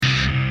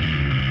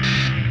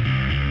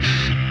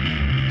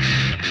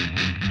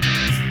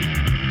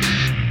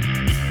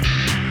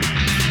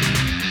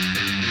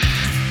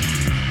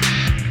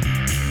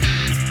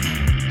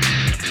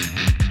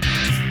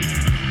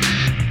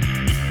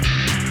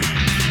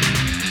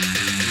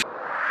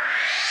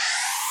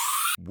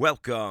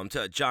Welcome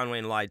to John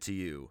Wayne Lied to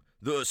You,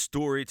 the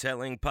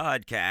storytelling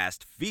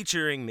podcast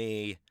featuring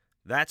me.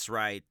 That's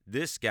right,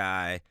 this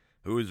guy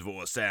whose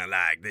voice sound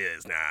like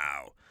this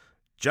now.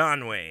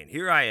 John Wayne,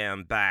 here I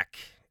am back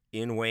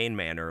in Wayne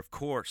Manor, of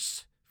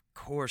course.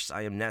 Of course,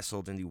 I am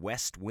nestled in the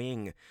West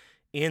Wing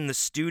in the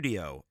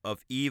studio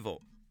of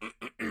evil.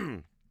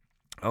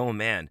 Oh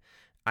man,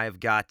 I've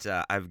got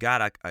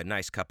a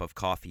nice cup of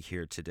coffee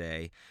here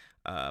today,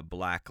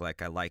 black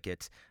like I like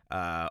it.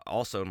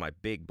 Also, my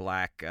big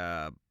black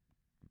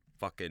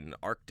fucking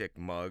Arctic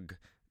mug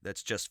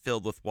that's just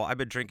filled with water. I've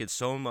been drinking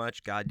so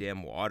much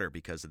goddamn water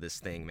because of this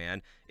thing,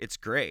 man. It's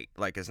great.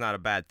 Like, it's not a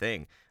bad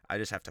thing. I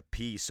just have to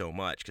pee so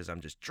much because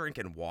I'm just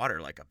drinking water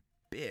like a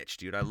bitch,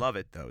 dude. I love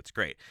it though. It's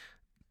great.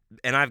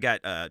 And I've got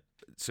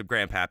some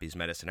Grandpappy's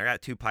medicine. I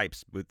got 2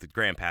 pipes with the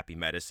Grandpappy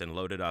medicine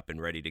loaded up and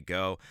ready to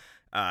go,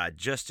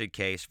 just in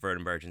case for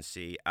an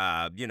emergency.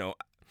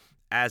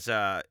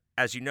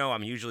 As you know,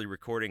 I'm usually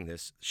recording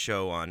this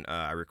show on.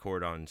 I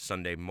record on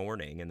Sunday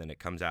morning, and then it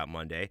comes out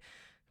Monday.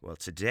 Well,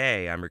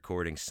 today I'm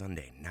recording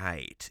Sunday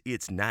night.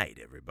 It's night,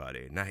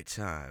 everybody.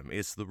 Nighttime.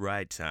 It's the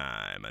right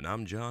time, and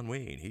I'm John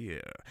Wayne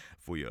here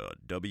for your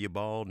W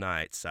Ball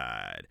night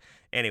side.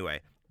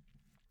 Anyway.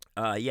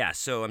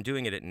 So I'm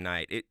doing it at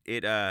night.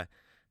 Here's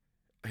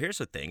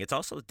the thing. It's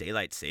also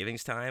daylight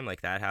savings time,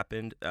 like that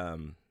happened.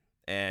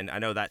 And I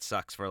know that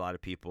sucks for a lot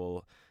of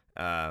people,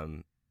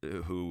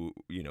 who,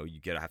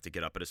 have to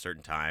get up at a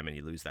certain time and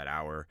you lose that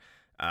hour.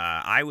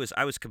 I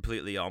was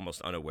completely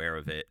almost unaware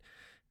of it.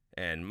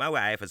 And my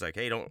wife was like,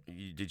 "Hey,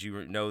 did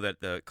you know that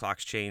the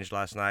clocks changed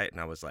last night?" And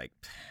I was like,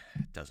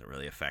 "It doesn't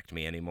really affect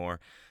me anymore."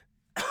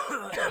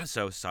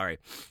 So sorry.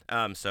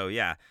 But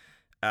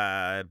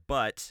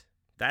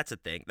that's a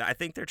thing. I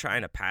think they're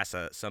trying to pass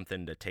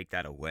something to take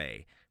that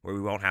away, where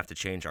we won't have to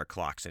change our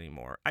clocks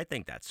anymore. I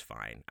think that's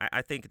fine.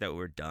 I think that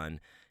we're done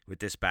with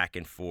this back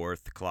and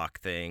forth clock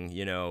thing.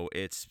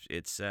 It's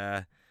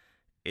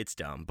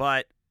dumb.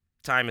 But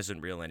time isn't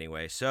real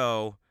anyway.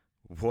 So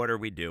what are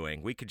we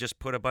doing? We could just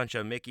put a bunch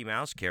of Mickey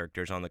Mouse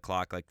characters on the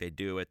clock like they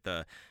do at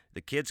the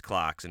kids'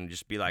 clocks, and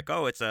just be like,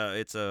 "Oh, it's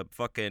a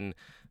fucking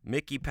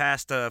Mickey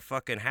passed a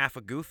fucking half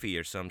a Goofy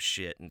or some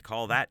shit," and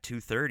call that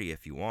 2:30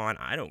 if you want.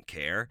 I don't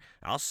care.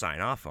 I'll sign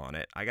off on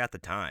it. I got the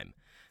time.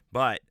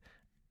 But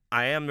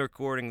I am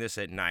recording this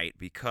at night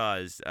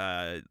because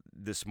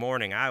this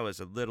morning I was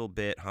a little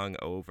bit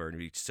hungover,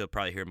 and you still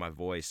probably hear my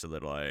voice a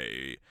little.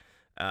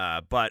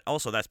 But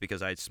also that's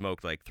because I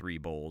smoked like 3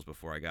 bowls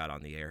before I got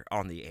on the air.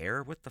 On the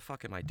air? What the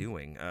fuck am I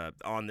doing?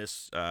 On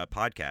this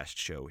podcast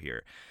show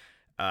here.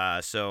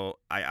 So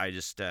I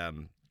just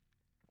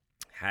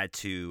had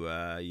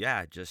to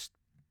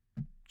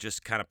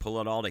just kind of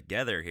pull it all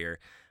together here,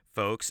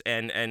 folks.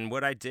 And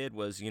what I did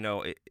was,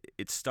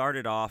 it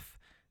started off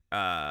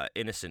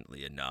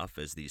innocently enough,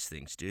 as these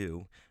things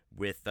do,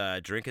 with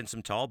drinking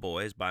some tall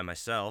boys by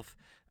myself.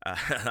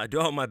 I do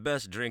all my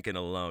best drinking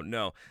alone.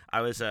 No,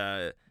 I was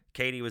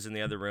Katie was in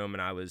the other room,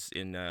 and I was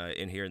in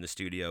here in the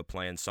studio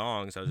playing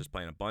songs. I was just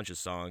playing a bunch of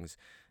songs.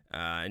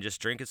 And just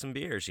drinking some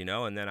beers,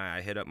 and then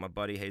I hit up my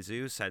buddy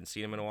Jesus. Hadn't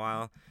seen him in a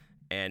while,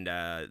 and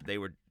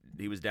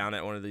he was down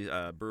at one of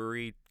the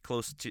brewery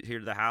close to here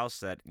to the house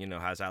that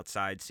has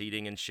outside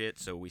seating and shit.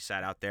 So we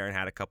sat out there and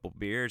had a couple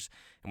beers,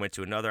 and went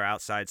to another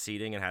outside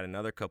seating and had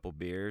another couple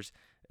beers,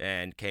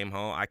 and came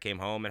home. I came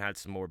home and had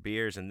some more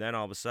beers, and then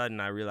all of a sudden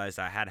I realized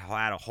I had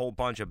a whole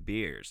bunch of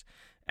beers,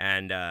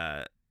 and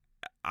I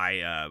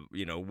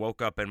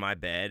woke up in my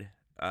bed.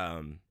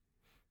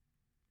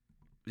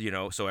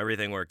 So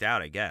everything worked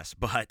out, I guess.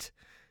 But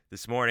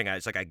this morning, I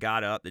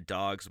got up. The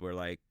dogs were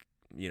like,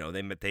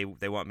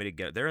 they want me to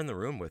get. They're in the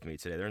room with me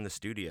today. They're in the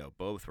studio,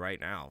 both right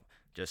now,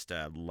 just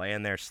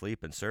laying there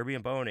sleeping.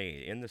 Serbian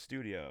Boney in the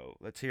studio.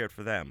 Let's hear it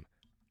for them.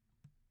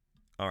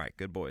 All right,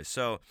 good boys.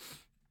 So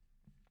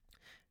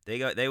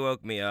they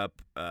woke me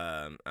up.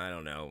 I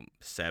don't know,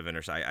 7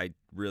 or so. I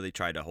really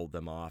tried to hold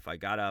them off. I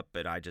got up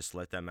and I just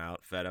let them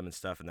out, fed them and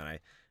stuff, and then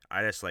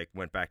I just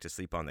went back to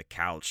sleep on the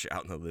couch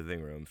out in the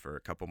living room for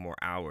a couple more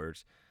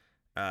hours.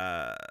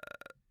 My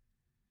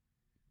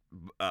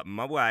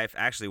wife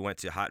actually went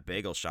to Hot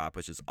Bagel Shop,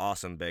 which is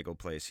awesome bagel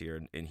place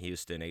here in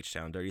Houston,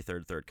 H-Town,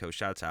 33rd Third Coast.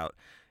 Shouts out.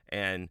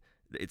 And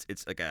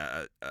it's like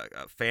a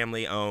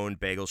family owned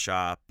bagel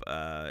shop.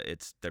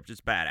 They're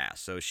just badass.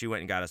 So she went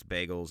and got us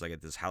bagels. I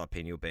got this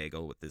jalapeno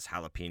bagel with this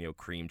jalapeno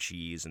cream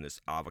cheese and this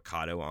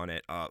avocado on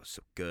it. Oh,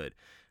 so good.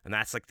 And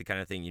that's like the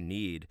kind of thing you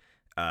need.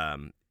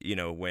 When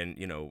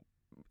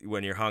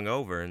you're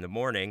hungover in the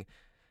morning,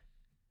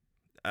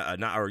 in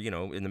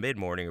the mid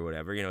morning or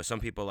whatever. Some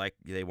people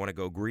they want to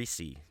go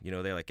greasy.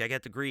 They're like, "I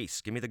got the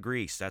grease. Give me the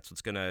grease. That's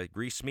what's gonna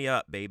grease me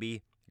up,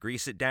 baby.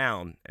 Grease it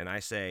down." And I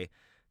say,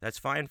 that's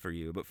fine for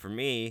you, but for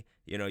me,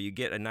 you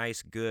get a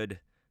nice, good,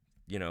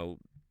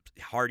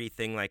 hearty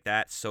thing like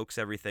that, soaks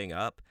everything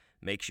up,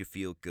 makes you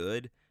feel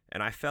good,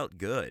 and I felt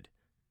good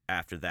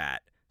after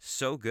that.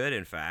 So good,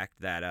 in fact,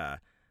 that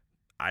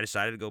I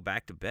decided to go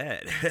back to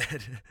bed.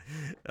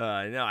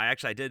 No, I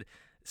did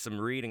some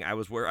reading.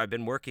 I've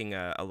been working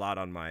a lot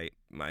on my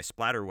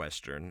splatter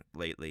western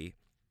lately,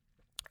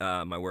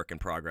 my work in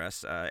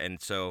progress,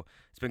 and so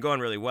it's been going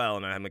really well,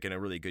 and I'm like in a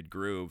really good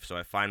groove. So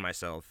I find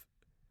myself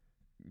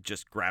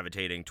just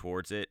gravitating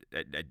towards it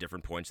at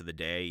different points of the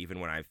day. Even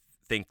when I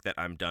think that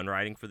I'm done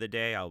writing for the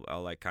day, I'll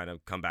like kind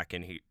of come back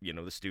in,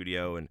 the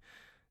studio and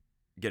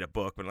get a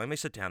book, but let me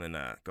sit down and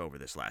go over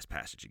this last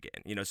passage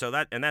again. So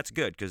that's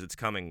good because it's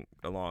coming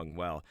along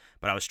well.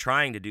 But I was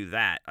trying to do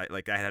that. I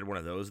had one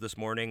of those this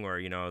morning where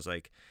I was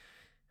like,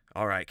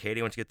 all right,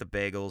 Katie wants to get the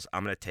bagels.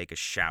 I'm gonna take a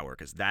shower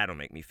because that'll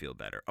make me feel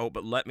better. Oh,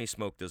 but let me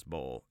smoke this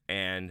bowl.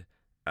 And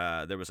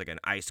there was like an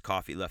iced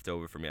coffee left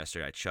over from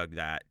yesterday. I chugged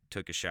that,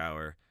 took a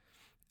shower,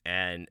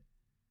 and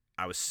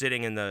I was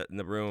sitting in the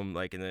room,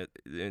 like in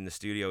the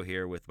studio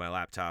here with my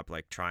laptop,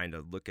 like trying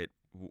to look at,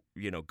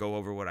 go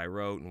over what I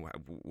wrote and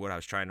what I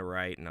was trying to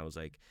write. And I was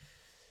like,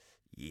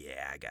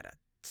 yeah, I gotta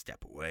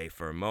step away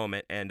for a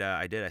moment. And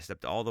I did. I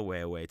stepped all the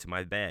way away to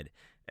my bed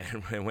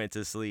and I went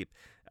to sleep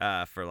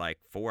for like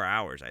 4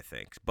 hours, I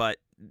think. But,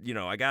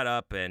 I got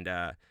up and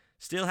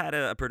still had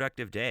a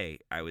productive day,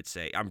 I would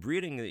say. I'm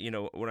reading,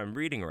 what I'm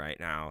reading right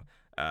now,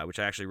 which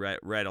I actually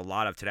read a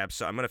lot of today.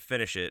 So I'm going to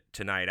finish it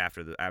tonight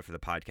after the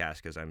podcast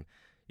because I'm,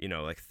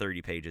 like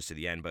 30 pages to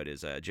the end. But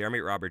is Jeremy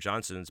Robert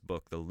Johnson's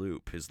book, The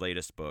Loop, his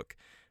latest book.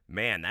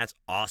 Man, that's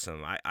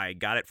awesome. I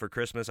got it for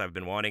Christmas. I've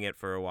been wanting it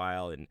for a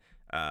while, and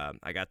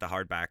I got the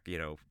hardback,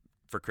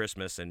 for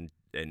Christmas, and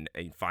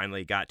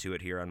finally got to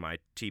it here on my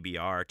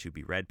TBR, to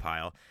be read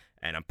pile,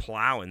 and I'm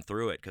plowing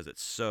through it because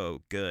it's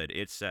so good.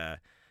 It's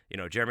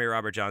Jeremy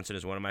Robert Johnson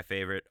is one of my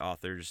favorite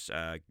authors.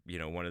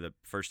 One of the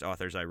first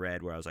authors I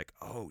read where I was like,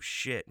 oh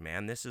shit,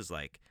 man, this is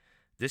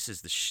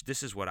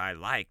what I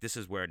like. This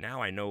is where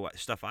now I know what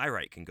stuff I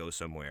write can go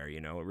somewhere.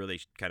 It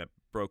really kind of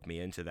broke me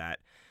into that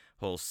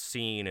whole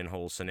scene and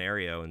whole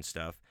scenario and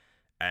stuff,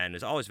 and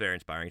it's always very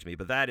inspiring to me.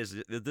 But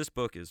this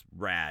book is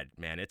rad,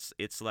 man.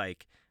 It's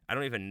like, I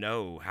don't even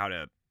know how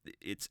to.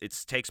 It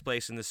takes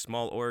place in this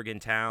small Oregon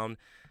town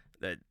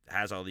that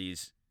has all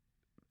these,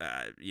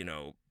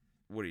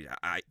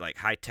 like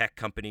high tech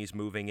companies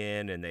moving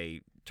in,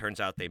 and turns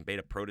out they made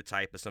a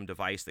prototype of some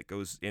device that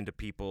goes into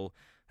people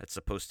that's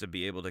supposed to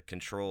be able to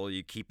control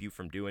you, keep you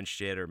from doing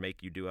shit or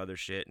make you do other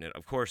shit, and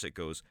of course it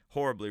goes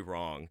horribly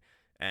wrong,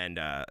 and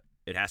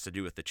it has to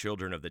do with the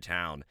children of the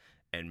town,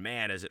 and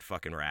man, is it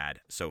fucking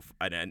rad. So,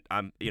 and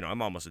I'm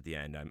almost at the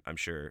end. I'm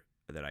sure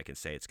that I can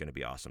say it's going to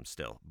be awesome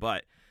still,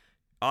 but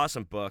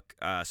awesome book.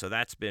 So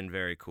that's been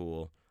very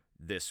cool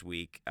this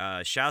week.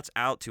 Shouts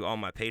out to all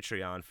my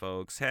Patreon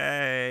folks.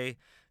 Hey,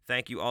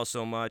 thank you all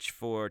so much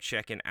for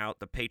checking out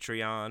the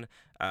Patreon.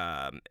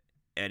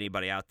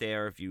 Anybody out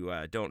there, if you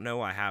don't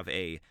know, I have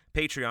a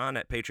Patreon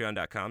at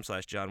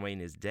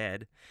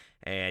patreon.com/JohnWayneIsDead,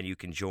 and you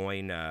can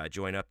join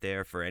up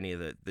there for any of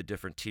the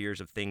different tiers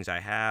of things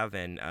I have,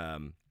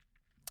 and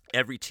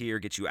every tier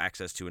gets you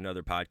access to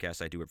another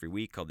podcast I do every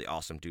week called the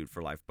Awesome Dude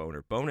for Life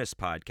Boner Bonus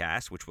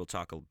Podcast, which we'll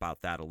talk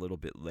about that a little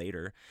bit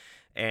later.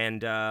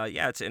 And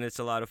it's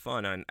a lot of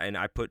fun. And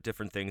I put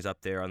different things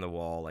up there on the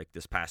wall. Like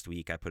this past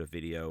week, I put a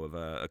video of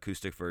a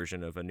acoustic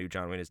version of a new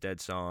John Wayne Is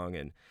Dead song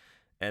and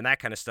that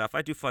kind of stuff.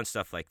 I do fun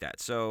stuff like that.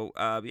 So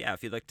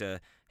if you'd like to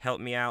help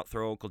me out,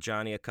 throw Uncle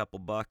Johnny a couple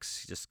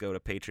bucks, just go to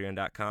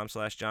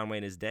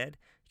patreon.com/JohnWayneIsDead.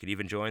 You could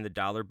even join the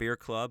Dollar Beer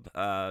Club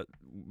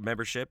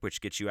membership,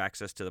 which gets you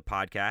access to the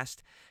podcast,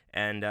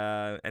 and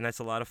that's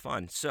a lot of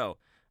fun. So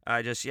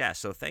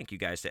so thank you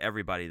guys to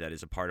everybody that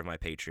is a part of my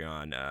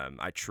Patreon.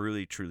 I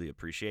truly, truly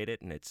appreciate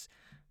it, and it's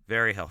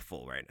very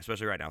helpful, right?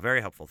 Especially right now,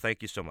 very helpful.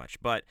 Thank you so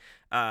much. But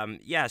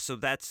so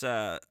that's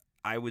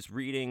I was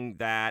reading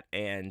that,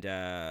 and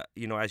as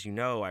you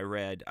know,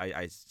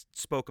 I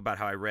spoke about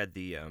how I read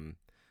the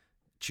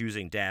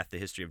Choosing Death, the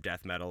history of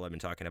death metal. I've been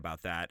talking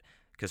about that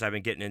because I've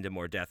been getting into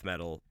more death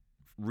metal,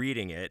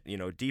 reading it,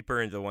 deeper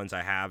into the ones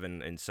I have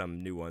and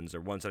some new ones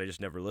or ones that I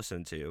just never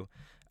listened to.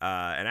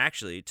 And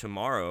actually,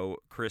 tomorrow,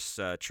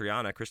 Christopher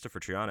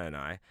Triana and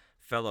I,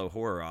 fellow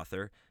horror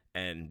author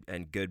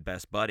and good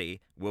best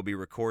buddy, will be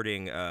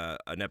recording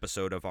an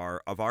episode of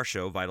our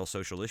show, Vital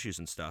Social Issues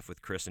and Stuff,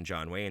 with Chris and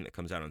John Wayne, that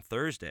comes out on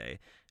Thursday.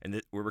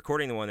 And we're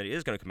recording the one that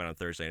is going to come out on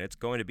Thursday, and it's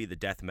going to be the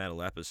death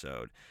metal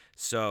episode.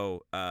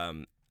 So,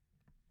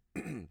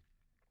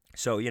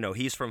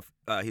 he's from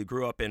he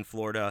grew up in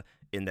Florida,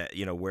 in that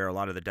where a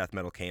lot of the death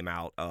metal came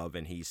out of,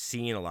 and he's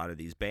seen a lot of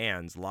these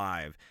bands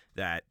live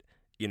that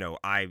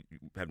I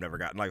have never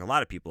gotten, like a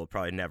lot of people have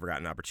probably never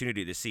gotten an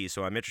opportunity to see.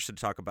 So I'm interested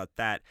to talk about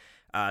that.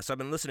 So I've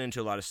been listening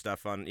to a lot of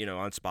stuff on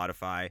on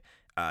Spotify,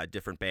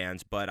 different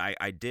bands, but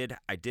I did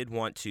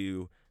want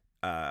to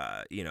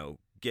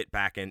get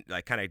back and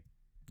like kind of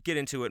get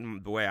into it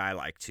in the way I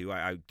like to.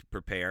 I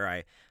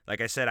prepare.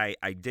 Like I said,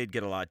 I did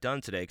get a lot done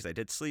today because I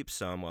did sleep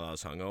some while I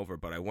was hungover,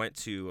 but I went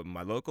to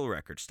my local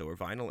record store,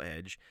 Vinyl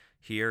Edge,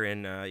 here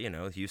in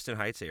Houston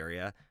Heights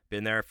area.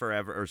 Been there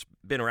forever, or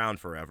been around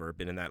forever.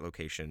 Been in that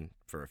location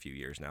for a few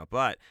years now,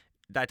 but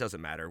that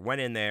doesn't matter.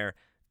 Went in there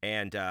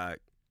and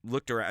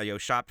looked around,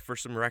 shopped for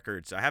some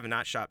records. I have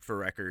not shopped for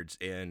records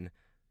in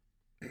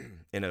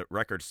a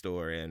record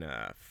store in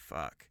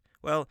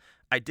Well,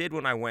 I did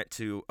when I went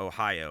to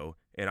Ohio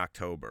in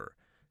October.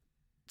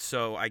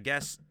 So I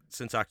guess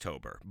since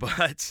October,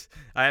 but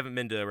I haven't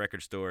been to a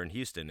record store in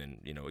Houston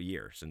in a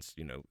year since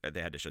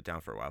they had to shut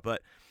down for a while.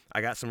 But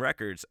I got some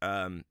records.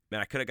 Man,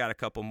 I could have got a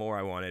couple more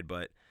I wanted,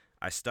 but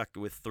I stuck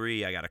with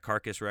three. I got a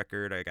Carcass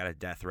record, I got a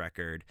Death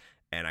record,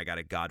 and I got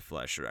a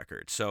Godflesh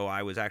record. So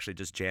I was actually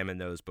just jamming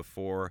those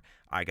before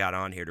I got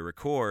on here to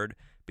record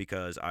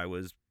because I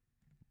was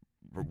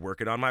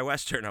working on my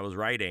Western. I was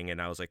writing,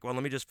 and I was like, well,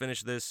 let me just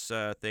finish this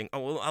thing. Oh,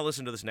 well, I'll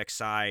listen to this next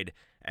side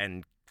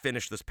and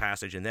finish this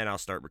passage, and then I'll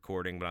start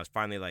recording. But I was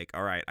finally like,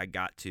 all right, I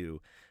got to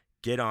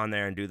get on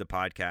there and do the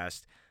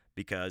podcast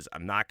because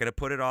I'm not going to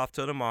put it off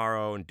till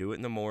tomorrow and do it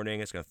in the morning.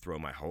 It's going to throw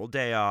my whole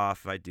day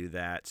off if I do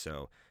that.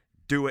 So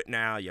do it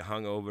now, you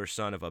hungover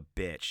son of a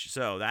bitch.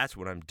 So that's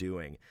what I'm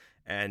doing.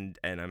 And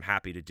I'm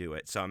happy to do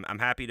it. So I'm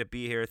happy to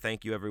be here.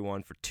 Thank you,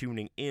 everyone, for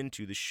tuning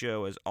into the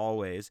show, as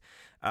always.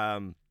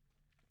 News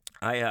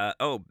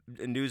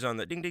on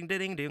the ding ding ding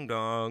ding ding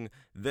dong.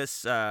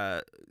 This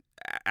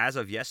as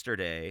of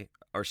yesterday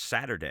or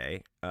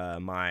Saturday,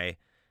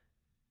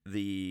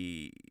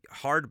 the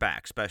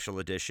hardback special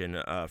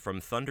edition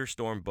from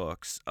Thunderstorm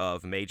Books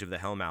of Mage of the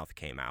Hellmouth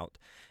came out,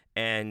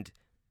 and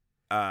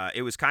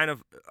it was kind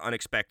of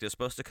unexpected. It was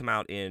supposed to come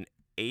out in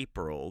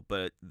April,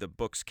 but the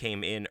books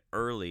came in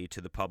early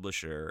to the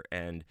publisher,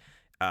 and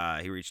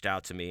he reached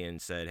out to me and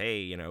said,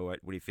 hey,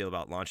 what do you feel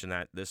about launching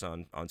this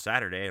on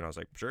Saturday? And I was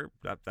like, sure,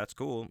 that's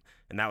cool.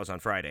 And that was on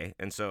Friday.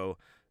 And so,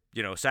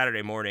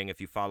 Saturday morning,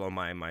 if you follow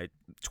my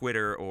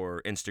Twitter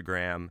or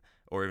Instagram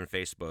or even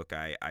Facebook,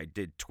 I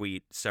did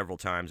tweet several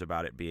times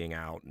about it being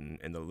out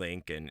and the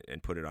link and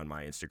put it on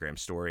my Instagram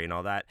story and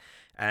all that.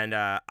 And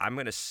I'm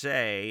going to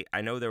say,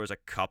 I know there was a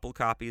couple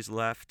copies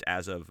left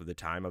as of the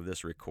time of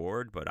this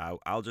record, but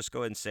I'll just go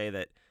ahead and say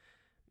that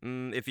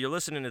if you're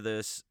listening to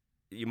this,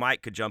 you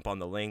could jump on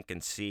the link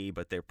and see,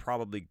 but they're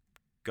probably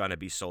going to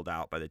be sold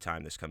out by the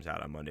time this comes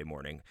out on Monday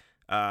morning.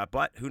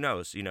 But who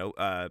knows,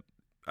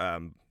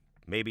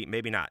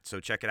 maybe not. So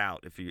check it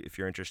out if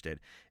you're interested.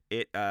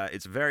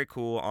 It's very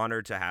cool.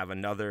 Honored to have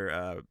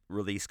another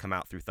release come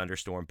out through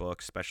Thunderstorm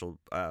Books, special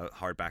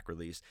hardback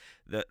release.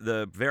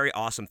 The very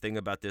awesome thing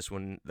about this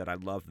one that I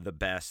love the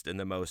best and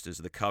the most is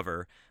the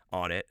cover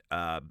on it.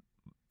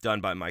 Done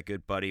by my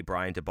good buddy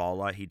Brian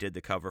DeBala. He did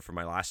the cover for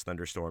my last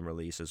Thunderstorm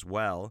release as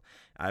well.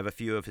 I have a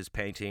few of his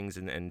paintings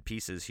and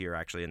pieces here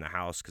actually in the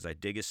house because I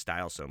dig his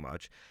style so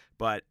much.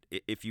 But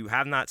if you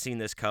have not seen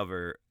this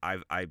cover,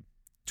 I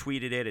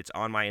tweeted it. It's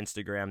on my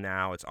Instagram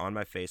now. It's on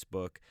my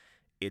Facebook.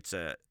 It's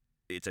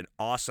an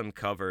awesome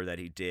cover that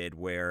he did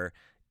where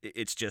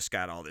it's just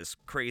got all this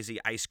crazy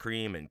ice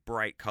cream and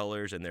bright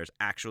colors, and there's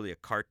actually a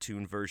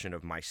cartoon version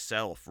of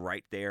myself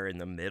right there in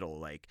the middle.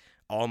 Like,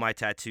 all my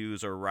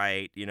tattoos are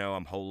right.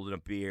 I'm holding a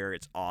beer.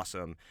 It's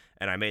awesome.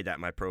 And I made that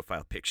my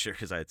profile picture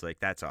because it's like,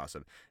 that's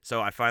awesome.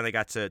 So I finally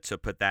got to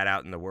put that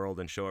out in the world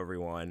and show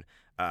everyone.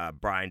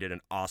 Brian did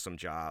an awesome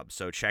job.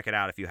 So check it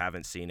out if you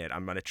haven't seen it.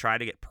 I'm going to try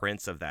to get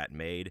prints of that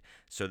made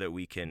so that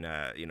we can,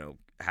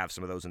 have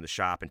some of those in the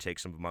shop and take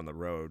some of them on the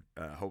road,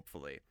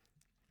 hopefully.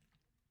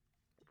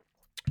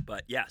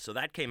 But yeah, so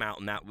that came out,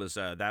 and that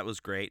was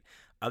great.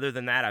 Other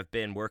than that, I've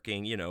been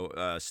working,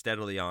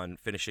 steadily on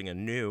finishing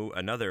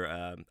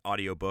another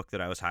audiobook that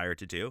I was hired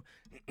to do,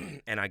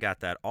 and I got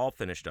that all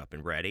finished up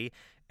and ready.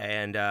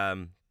 And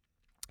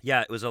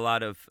it was a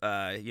lot of,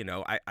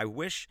 I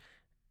wish,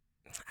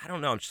 I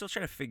don't know, I'm still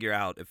trying to figure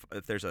out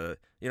if there's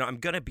I'm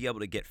going to be able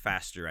to get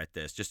faster at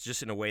this,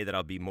 just in a way that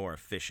I'll be more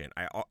efficient.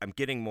 I'm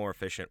getting more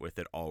efficient with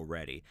it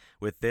already.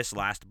 With this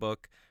last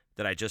book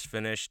that I just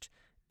finished,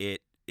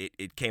 it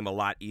came a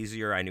lot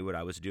easier. I knew what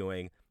I was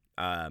doing.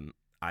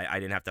 I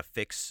didn't have to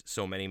fix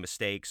so many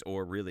mistakes,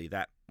 or really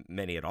that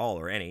many at all,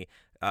 or any,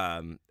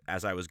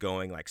 as I was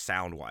going, like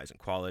sound-wise and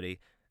quality.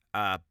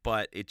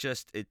 But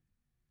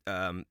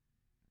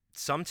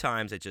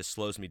sometimes it just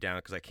slows me down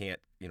because I can't,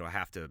 I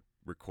have to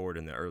record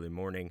in the early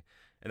morning,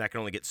 and that can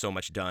only get so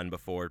much done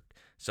before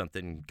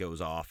something goes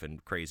off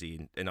and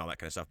crazy and all that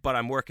kind of stuff. But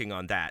I'm working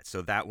on that,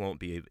 so that won't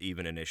be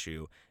even an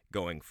issue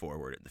going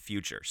forward in the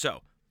future.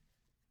 So,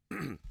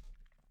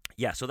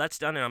 yeah, so that's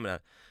done, and I'm going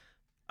to,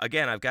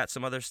 again, I've got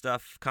some other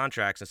stuff,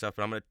 contracts and stuff,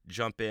 but I'm going to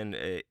jump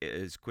in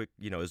as quick,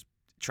 as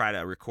try to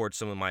record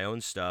some of my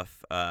own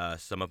stuff,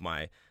 some of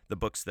the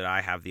books that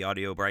I have the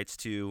audio rights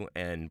to,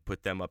 and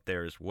put them up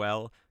there as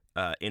well,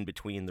 in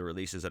between the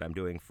releases that I'm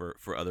doing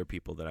for other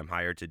people that I'm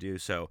hired to do.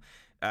 So,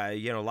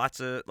 lots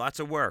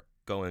of work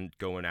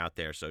going out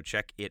there. So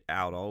check it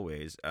out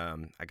always.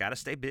 I got to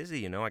stay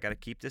busy, I got to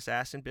keep this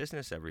ass in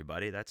business,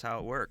 everybody. That's how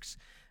it works.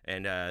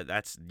 And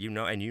that's, and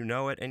you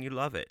know it, and you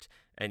love it,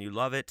 and you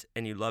love it,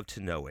 and you love to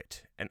know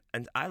it.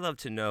 And I love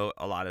to know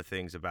a lot of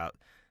things about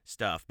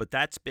stuff, but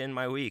that's been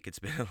my week. It's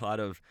been a lot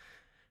of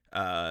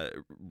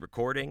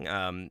recording,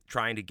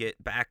 trying to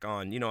get back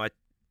on, I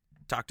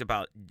talked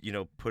about,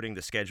 putting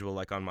the schedule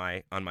like on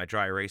my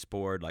dry erase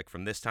board, like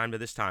from this time to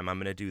this time, I'm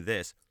going to do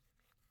this.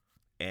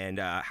 And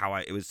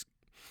it was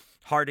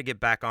hard to get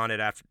back on it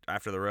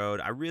after the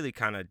road. I really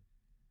kind of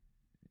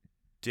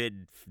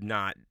did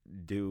not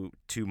do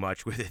too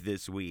much with it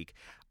this week.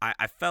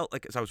 I felt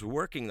like as I was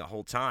working the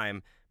whole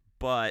time,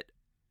 but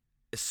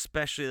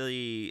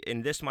especially,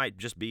 and this might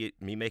just be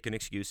me making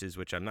excuses,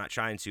 which I'm not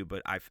trying to,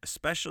 but I've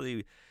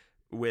especially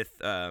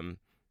with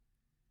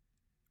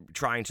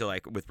trying to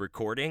like with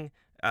recording,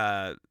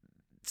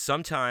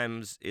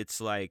 sometimes it's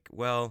like,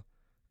 well,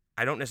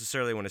 I don't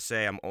necessarily want to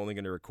say I'm only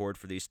going to record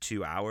for these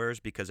 2 hours,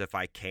 because if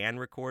I can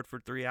record for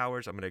 3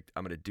 hours, I'm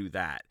gonna do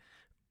that.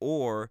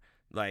 Or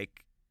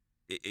like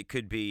it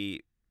could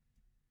be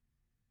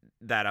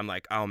that I'm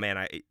like, oh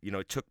man,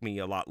 it took me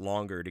a lot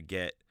longer to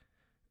get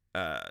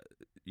uh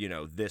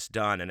this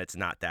done, and it's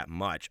not that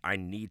much. I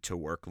need to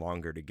work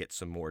longer to get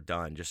some more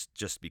done,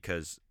 just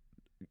because,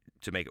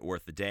 to make it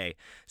worth the day.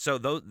 So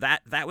though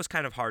that was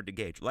kind of hard to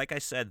gauge. Like I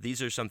said,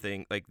 these are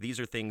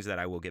things that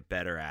I will get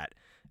better at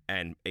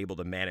and able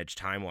to manage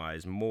time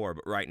wise more.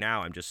 But right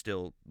now I'm just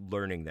still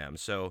learning them.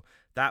 So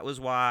that was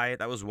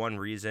one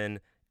reason.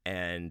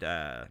 And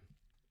other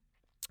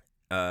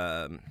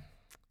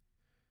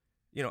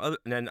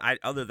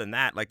than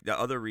that, like the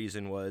other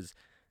reason was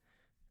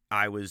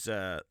I was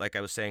like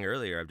I was saying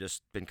earlier, I've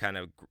just been kind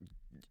of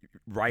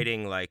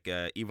writing, like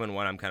even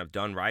when I'm kind of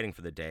done writing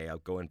for the day, I'll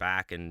going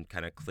back and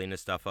kind of cleaning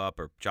stuff up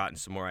or jotting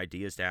some more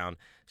ideas down.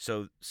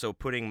 So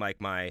putting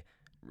like my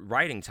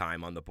writing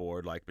time on the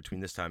board, like between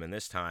this time and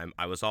this time,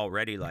 I was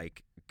already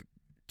like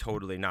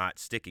totally not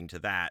sticking to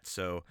that.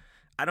 So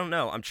I don't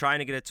know. I'm trying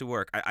to get it to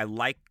work. I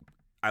like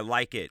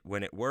it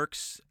when it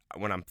works.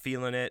 When I'm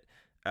feeling it,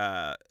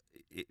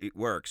 it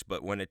works.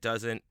 But when it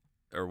doesn't,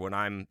 or when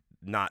I'm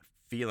not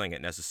feeling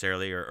it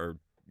necessarily, or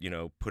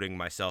putting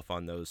myself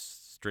on those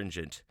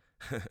stringent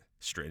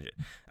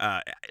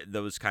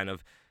those kind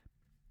of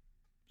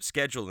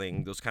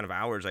scheduling, those kind of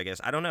hours, I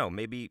guess. I don't know.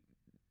 Maybe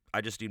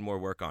I just need more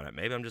work on it.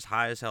 Maybe I'm just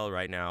high as hell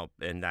right now,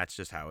 and that's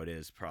just how it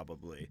is,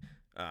 probably,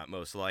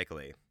 most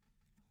likely.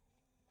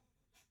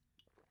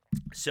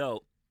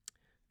 So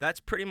that's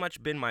pretty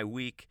much been my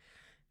week.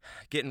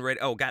 Getting ready.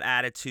 Oh, got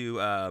added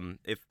to.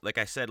 If like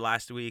I said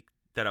last week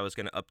that I was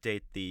going to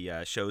update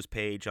the shows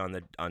page on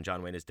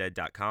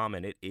johnwayneisdead.com,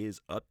 and it is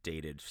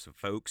updated. So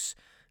folks,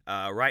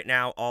 right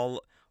now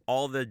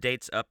all the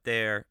dates up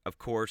there, of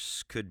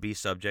course, could be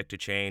subject to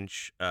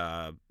change.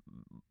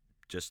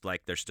 Just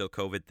like there's still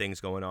COVID things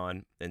going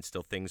on, and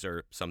still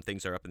some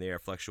things are up in the air,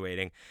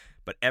 fluctuating.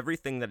 But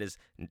everything that is,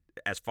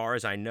 as far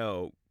as I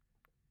know,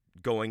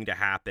 going to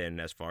happen,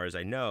 as far as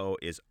I know,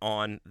 is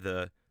on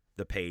the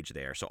page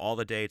there. So all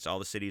the dates, all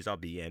the cities I'll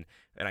be in,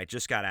 and I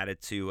just got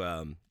added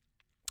to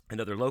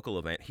another local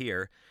event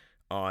here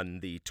on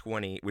the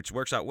 20, which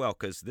works out well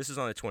because this is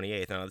on the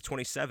 28th, and on the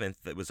 27th,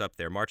 that was up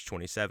there, March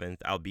 27th,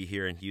 I'll be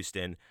here in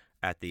Houston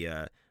at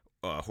the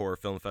Horror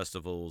Film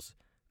Festival's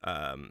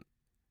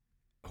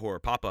horror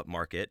pop-up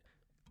market,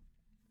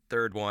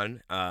 third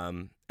one,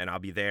 and I'll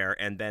be there.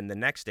 And then the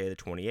next day, the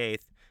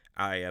 28th,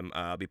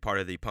 I'll be part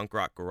of the Punk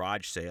Rock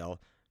Garage Sale,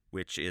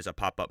 which is a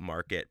pop-up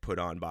market put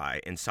on by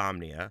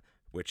Insomnia,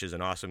 which is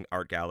an awesome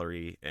art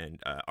gallery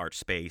and art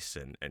space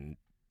and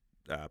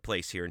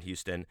place here in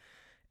Houston.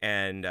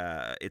 And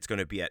it's going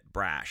to be at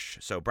Brash.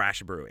 So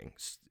Brash Brewing,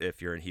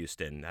 if you're in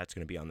Houston, that's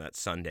going to be on that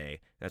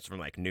Sunday. That's from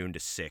like noon to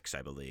 6,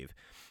 I believe.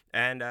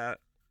 And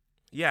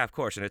yeah, of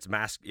course, and it's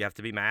masked. You have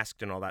to be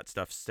masked and all that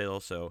stuff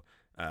still. So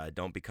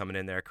don't be coming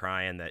in there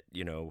crying that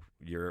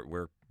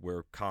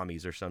we're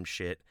commies or some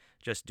shit.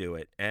 Just do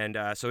it. And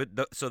so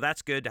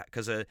that's good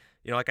because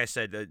like I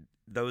said,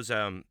 those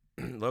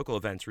local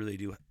events really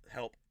do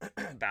help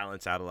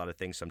balance out a lot of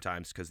things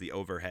sometimes, because the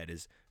overhead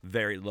is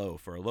very low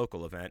for a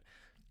local event.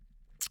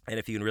 And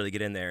if you can really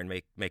get in there and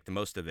make the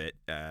most of it,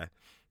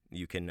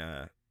 you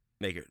can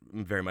make it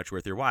very much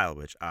worth your while,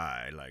 which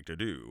I like to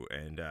do,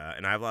 and I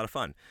have a lot of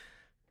fun.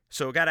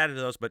 So got added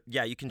to those, but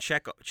yeah, you can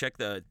check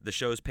the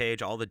shows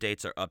page. All the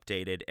dates are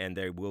updated, and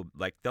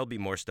there'll be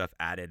more stuff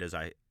added as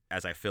I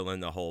fill in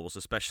the holes,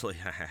 especially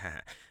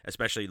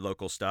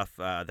local stuff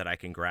that I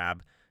can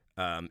grab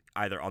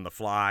either on the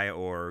fly,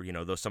 or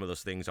some of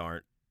those things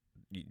aren't.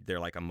 They're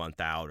like a month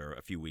out or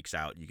a few weeks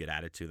out. You get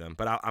added to them,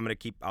 but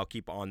I'll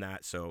keep on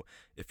that. So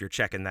if you're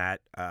checking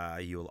that,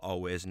 you'll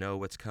always know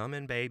what's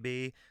coming,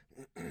 baby.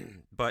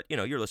 But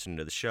you're listening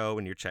to the show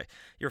and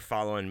you're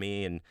following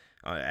me and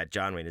at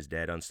John Wayne is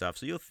Dead on stuff,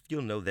 so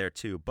you'll know there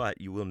too.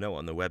 But you will know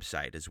on the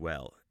website as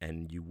well,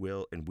 and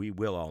we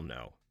will all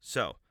know.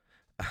 So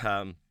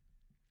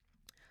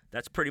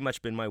that's pretty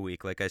much been my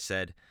week. Like I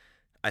said,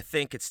 I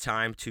think it's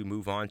time to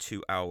move on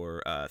to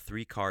our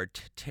 3-card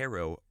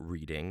tarot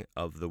reading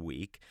of the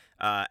week.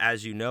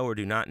 As you know or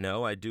do not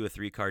know, I do a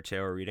 3-card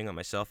tarot reading on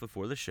myself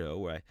before the show,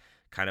 where I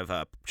kind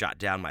of jot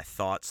down my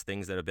thoughts,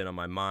 things that have been on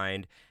my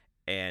mind,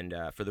 and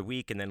for the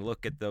week, and then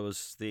look at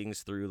those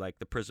things through like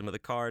the prism of the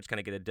cards, kind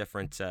of get a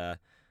different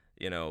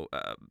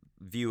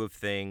view of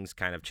things,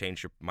 kind of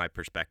change my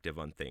perspective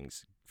on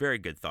things. Very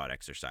good thought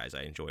exercise.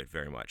 I enjoy it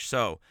very much.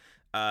 So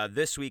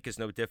this week is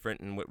no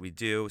different in what we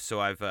do. So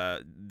I've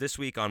this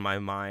week on my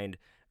mind,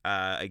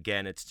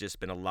 again, it's just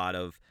been a lot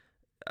of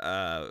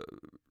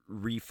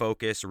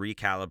refocus,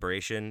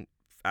 recalibration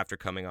after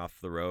coming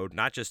off the road,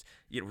 not just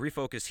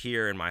refocus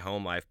here in my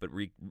home life, but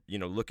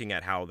looking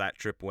at how that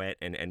trip went,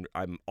 and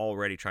I'm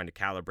already trying to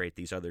calibrate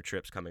these other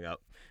trips coming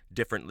up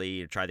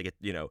differently and try to get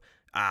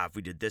if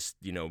we did this,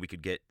 we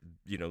could get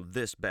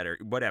this better,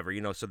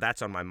 whatever, so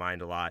that's on my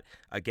mind a lot.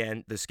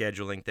 Again, the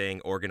scheduling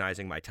thing,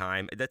 organizing my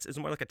time, it's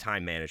more like a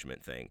time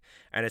management thing,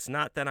 and it's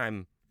not that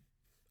I'm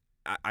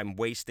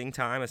wasting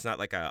time. It's not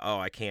like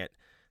I can't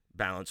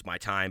balance my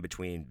time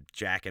between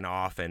jacking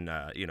off and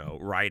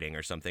writing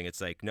or something. It's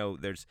like, no,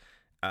 there's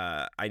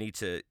I need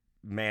to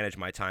manage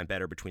my time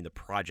better between the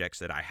projects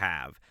that I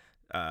have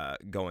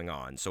going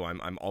on. So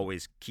I'm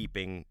always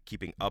keeping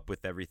up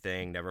with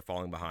everything, never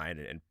falling behind,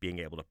 and being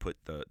able to put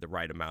the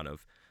right amount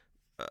of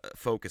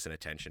focus and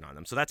attention on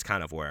them. So that's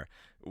kind of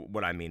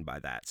what I mean by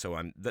that.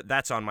 So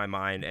that's on my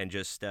mind, and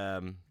just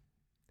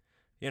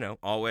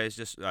always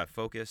just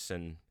focus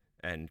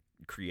and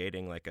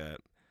creating like a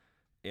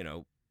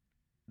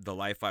the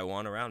life I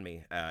want around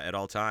me at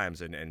all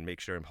times, and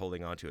make sure I'm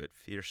holding on to it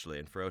fiercely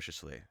and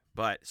ferociously.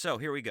 But so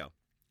here we go.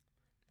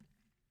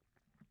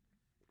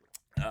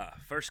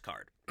 First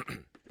card,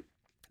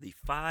 the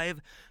Five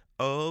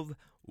of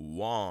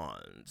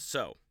Wands.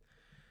 So,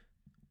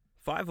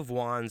 Five of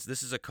Wands.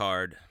 This is a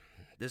card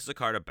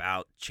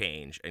about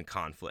change and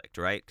conflict,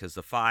 right? Because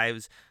the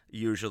fives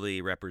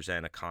usually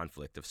represent a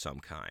conflict of some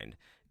kind,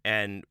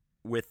 and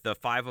with the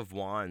Five of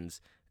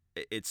Wands,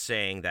 it's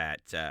saying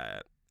that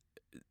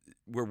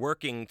we're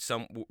working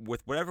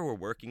with whatever we're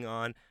working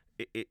on.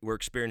 We're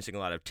experiencing a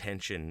lot of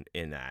tension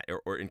in that,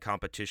 or in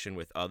competition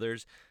with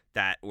others,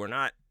 that we're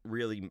not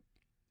really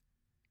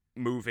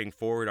moving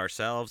forward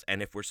ourselves.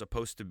 And if we're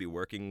supposed to be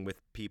working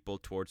with people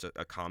towards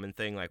a common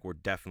thing, like, we're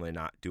definitely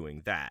not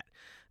doing that.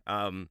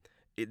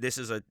 This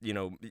is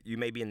you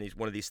may be in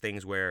one of these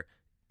things where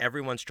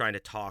everyone's trying to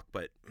talk,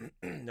 but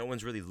no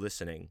one's really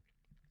listening.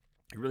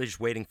 You're really just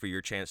waiting for your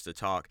chance to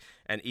talk,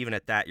 and even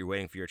at that, you're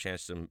waiting for your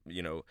chance to,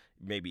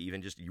 maybe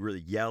even just really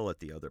yell at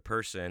the other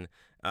person,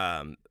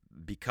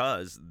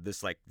 because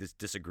this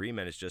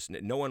disagreement is just,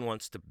 no one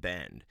wants to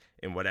bend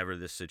in whatever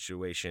this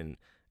situation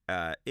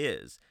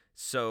is.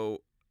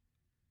 So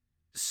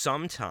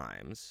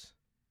sometimes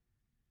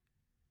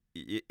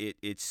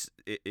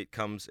it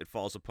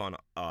falls upon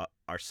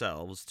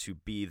ourselves to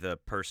be the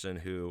person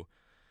who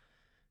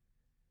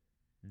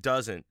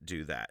doesn't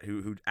do that,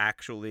 who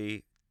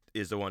actually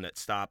is the one that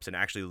stops and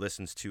actually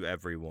listens to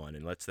everyone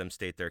and lets them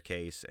state their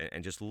case,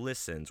 and just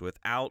listens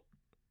without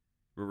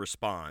a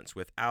response,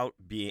 without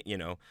being,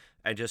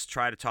 and just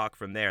try to talk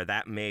from there.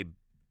 That may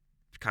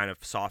kind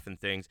of soften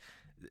things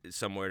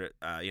somewhere,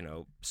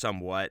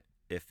 somewhat,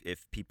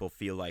 if people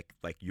feel like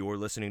you're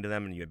listening to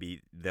them, and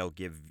they'll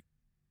give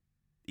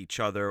each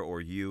other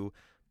or you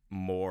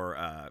more,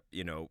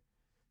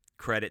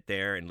 credit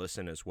there, and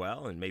listen as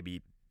well, and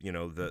maybe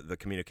the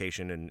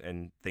communication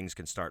and things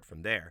can start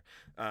from there.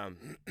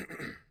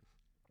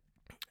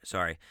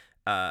 Sorry.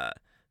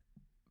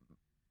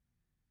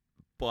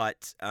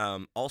 But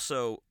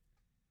also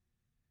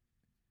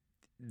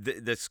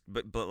this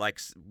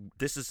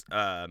is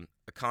a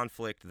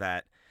conflict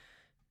that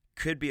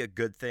could be a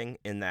good thing,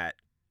 in that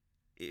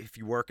if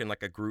you work in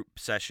like a group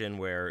session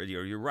where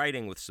you're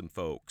writing with some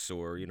folks,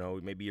 or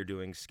maybe you're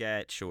doing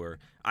sketch, or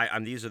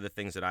these are the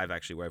things that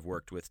where I've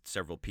worked with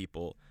several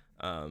people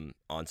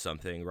on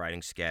something,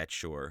 writing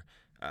sketch, or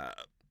I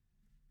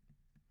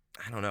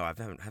don't know, I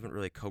haven't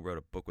really co-wrote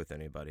a book with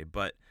anybody,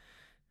 but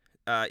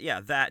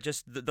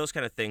those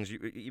kind of things,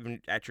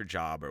 even at your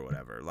job or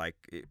whatever, a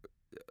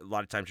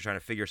lot of times you're trying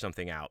to figure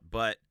something out,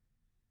 but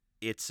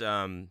it's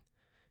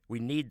we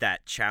need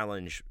that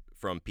challenge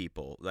from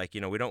people.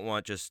 We don't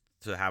want just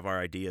to have our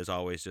ideas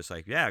always just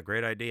like, yeah,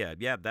 great idea,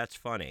 yeah, that's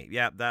funny,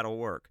 yeah, that'll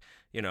work,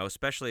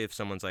 especially if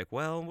someone's like,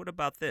 well, what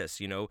about this?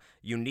 You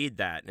need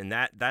that, and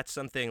that's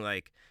something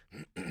like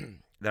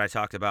that I've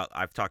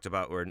talked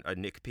about where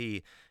Nick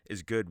P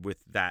is good with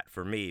that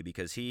for me,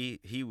 because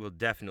he will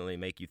definitely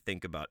make you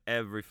think about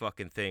every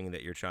fucking thing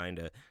that you're trying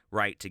to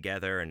write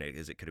together, and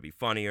could it be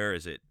funnier?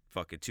 Is it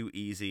fucking too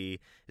easy?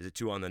 Is it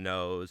too on the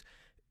nose?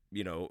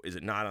 Is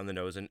it not on the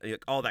nose? And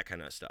all that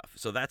kind of stuff.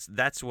 So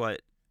that's what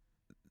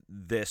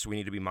we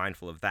need to be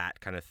mindful of, that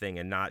kind of thing,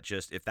 and not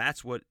just, if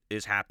that's what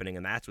is happening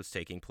and that's what's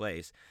taking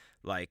place,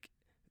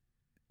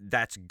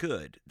 that's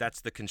good. That's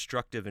the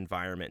constructive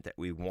environment that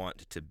we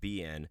want to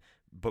be in.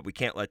 But we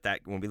can't let that,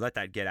 when we let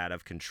that get out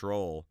of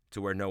control to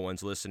where no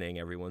one's listening,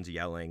 everyone's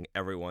yelling,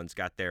 everyone's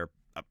got their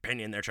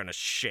opinion they're trying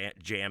to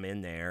jam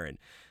in there,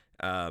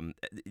 and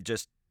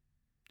just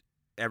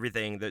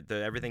everything,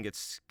 everything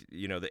gets,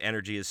 the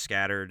energy is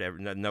scattered,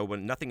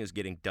 nothing is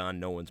getting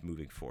done, no one's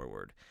moving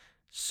forward.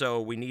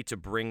 So we need to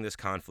bring this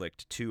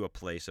conflict to a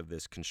place of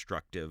this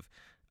constructive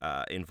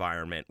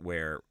environment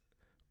where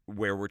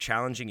we're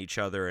challenging each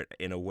other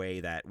in a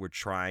way that we're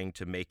trying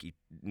to make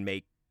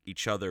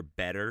each other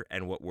better,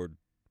 and what we're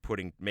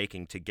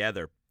making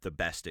together the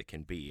best it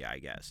can be, I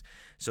guess.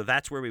 So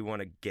that's where we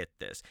want to get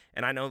this.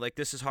 And I know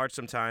this is hard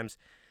sometimes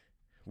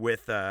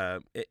with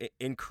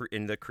in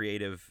the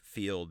creative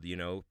field.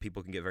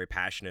 People can get very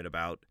passionate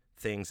about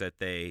things that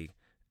they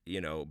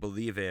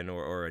believe in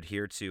or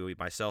adhere to,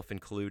 myself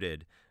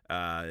included.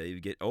 You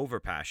get over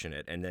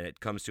passionate, and then it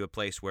comes to a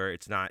place where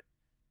it's not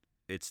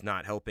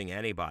helping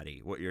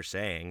anybody what you're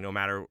saying, no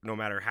matter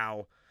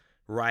how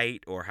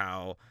right or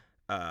how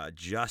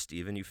just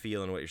even you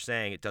feel in what you're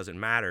saying. It doesn't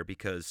matter,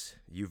 because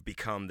you've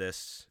become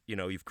this.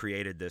 You've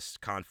created this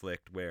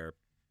conflict where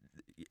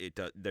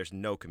there's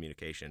no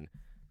communication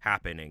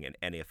happening in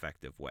any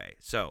effective way.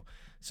 So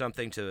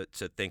something to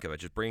think about,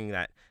 just bringing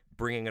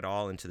it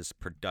all into this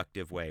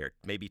productive way, or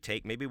maybe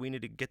we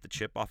need to get the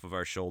chip off of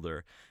our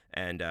shoulder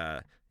and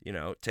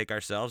take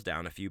ourselves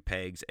down a few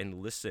pegs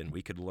and listen.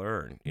 We could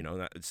learn,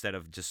 instead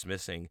of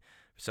dismissing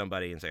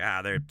somebody and say,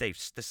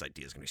 this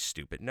idea is going to be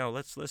stupid. No,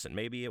 let's listen.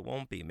 Maybe it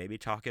won't be. Maybe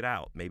talk it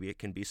out. Maybe it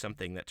can be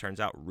something that turns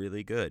out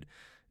really good.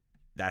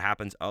 That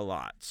happens a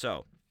lot.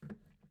 So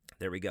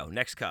there we go.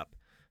 Next card.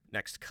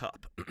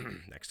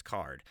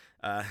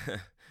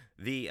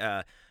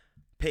 The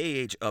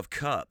Page of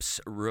Cups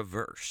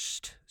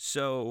reversed.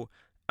 So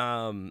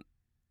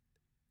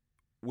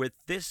with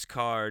this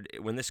card,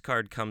 when this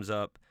card comes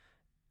up,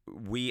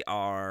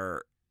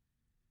 we're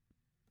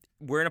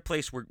in a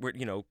place where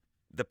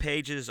the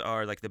pages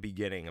are like the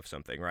beginning of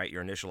something, right?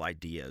 Your initial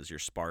ideas, your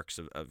sparks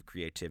of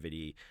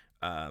creativity.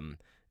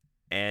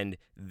 And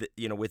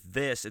with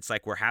this, it's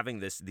like we're having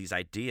these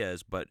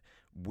ideas, but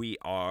we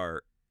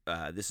are.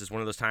 This is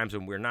one of those times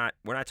when we're not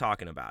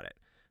talking about it.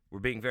 We're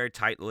being very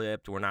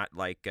tight-lipped. We're not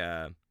like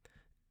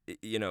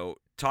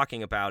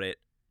talking about it,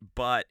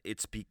 but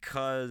it's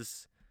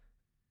because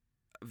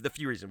of the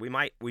few reasons. We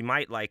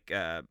might like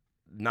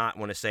not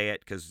want to say it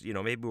because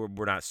maybe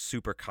we're not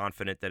super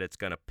confident that it's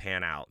going to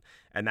pan out,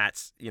 and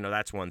that's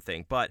one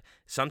thing. But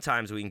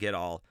sometimes we can get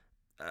all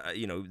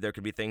there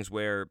could be things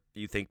where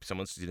you think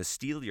someone's going to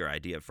steal your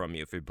idea from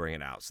you if you bring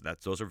it out. So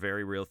those are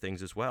very real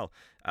things as well.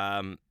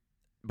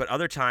 But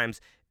other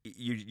times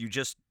you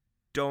just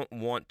don't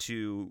want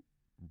to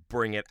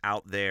bring it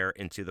out there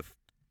into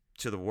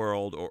the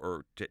world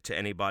or to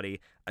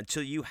anybody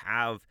until you've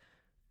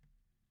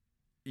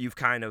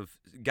kind of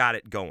got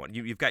it going.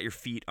 You've got your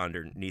feet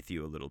underneath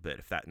you a little bit,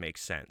 if that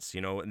makes sense,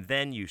 and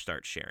then you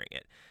start sharing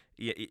it.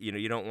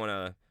 You don't want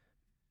to.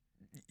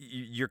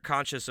 You're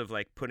conscious of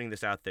like putting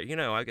this out there.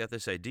 I got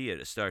this idea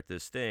to start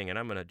this thing, and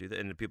I'm gonna do that.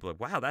 And people are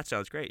like, "Wow, that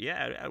sounds great.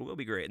 Yeah, it will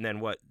be great." And then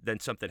what? Then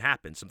something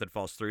happens. Something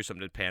falls through.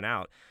 Something didn't pan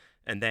out,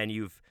 and then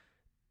you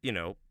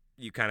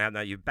kind of have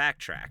now you've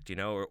backtracked.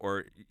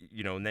 Or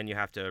and then you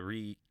have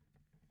to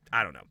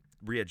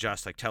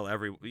readjust. Like tell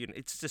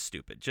it's just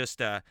stupid.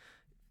 Just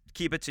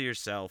keep it to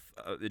yourself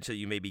until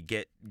you maybe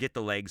get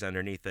the legs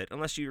underneath it.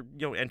 Unless you're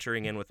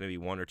entering in with maybe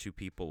one or two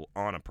people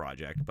on a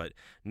project, but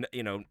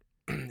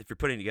if you're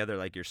putting together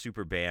like your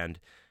super band,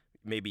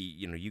 maybe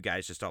you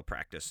guys just all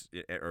practice,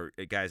 or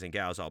guys and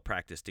gals all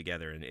practice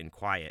together in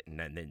quiet,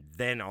 and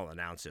then I'll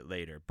announce it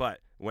later.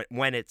 But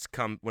when it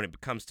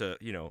comes to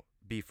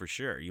be for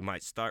sure, you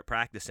might start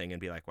practicing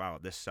and be like, wow,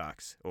 this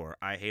sucks, or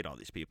I hate all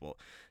these people.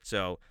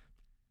 So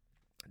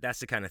that's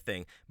the kind of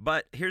thing.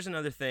 But here's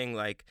another thing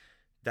like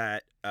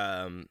that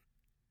that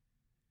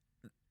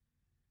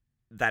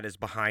is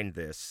behind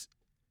this.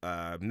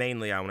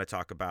 Mainly I want to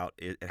talk about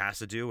it has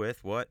to do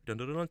with what? Dun,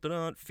 dun, dun, dun,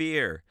 dun,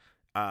 fear.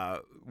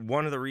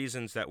 One of the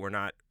reasons that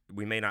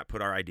we may not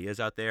put our ideas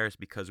out there is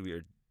because we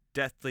are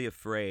deathly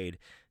afraid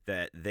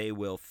that they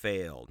will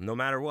fail. No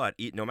matter what,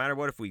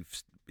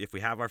 if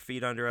we have our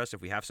feet under us,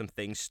 if we have some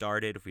things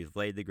started, if we've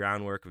laid the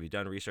groundwork, if we've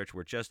done research,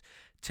 we're just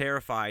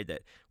terrified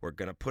that we're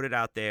going to put it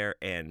out there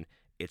and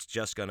it's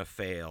just going to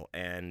fail,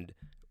 and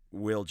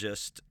we'll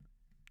just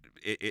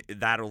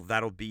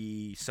that'll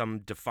be some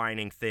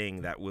defining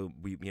thing that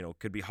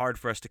could be hard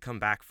for us to come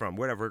back from,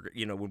 whatever,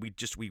 when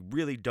we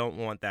really don't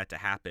want that to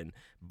happen.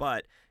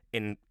 But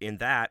in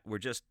that, we're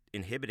just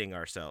inhibiting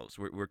ourselves.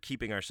 We're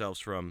keeping ourselves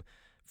from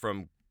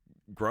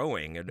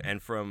growing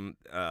and from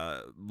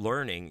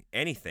learning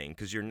anything,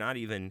 because you're not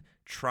even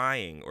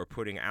trying or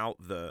putting out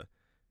the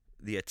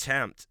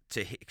attempt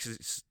to hit,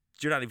 'cause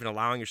you're not even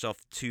allowing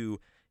yourself to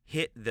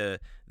hit the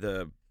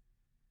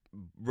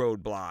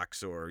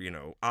roadblocks or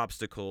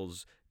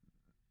obstacles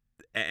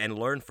and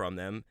learn from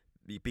them,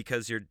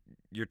 because you're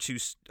too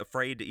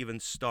afraid to even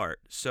start.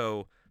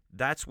 So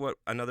that's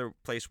another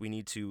place we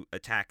need to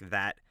attack,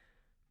 that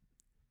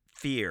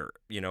fear.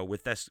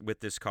 With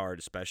this card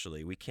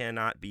especially, we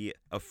cannot be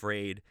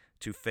afraid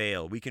to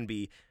fail. We can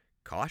be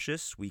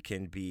cautious. We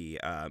can be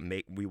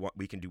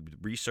we can do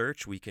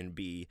research. We can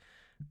be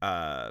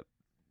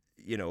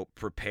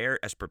prepared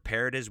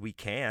as we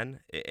can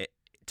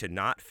to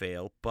not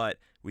fail, but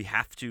we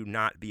have to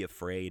not be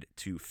afraid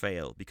to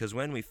fail, because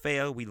when we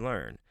fail, we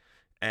learn.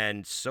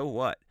 And so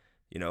what?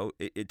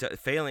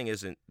 Failing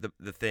isn't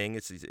the thing.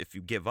 It's if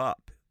you give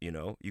up,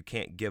 you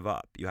can't give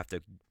up. You have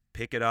to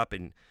pick it up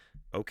and,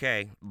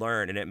 okay,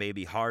 learn. And it may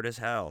be hard as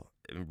hell,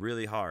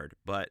 really hard,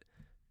 but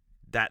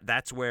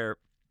that's where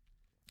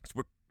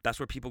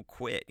people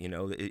quit,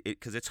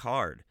 because it's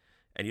hard,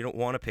 and you don't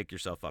want to pick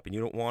yourself up, and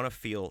you don't want to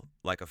feel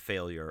like a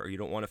failure, or you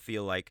don't want to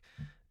feel like,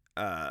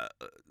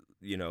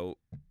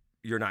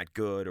 you're not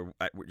good or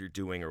at what you're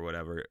doing or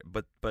whatever.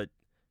 But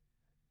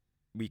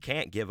we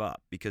can't give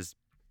up, because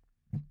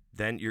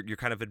then you're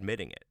kind of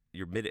admitting it.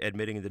 You're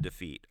admitting the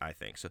defeat, I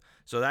think.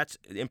 So that's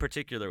in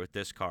particular with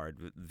this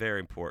card very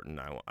important.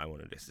 I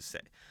wanted us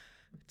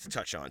to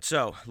touch on.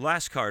 So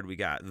last card we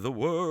got the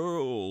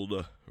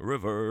World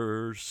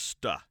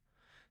reversed.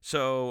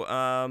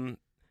 So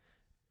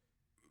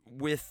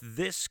with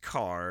this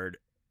card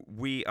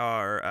we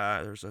are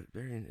there's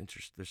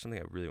something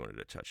I really wanted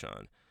to touch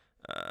on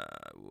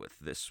with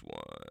this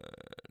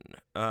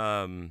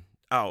one.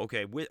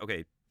 Okay.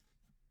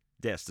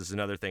 Yes, this is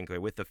another thing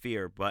with the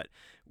fear, but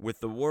with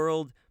the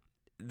World,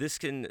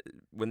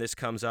 when this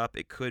comes up,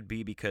 it could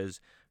be because,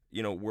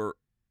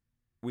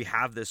 we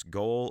have this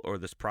goal or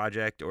this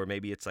project, or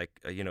maybe it's like,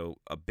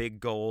 a big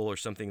goal or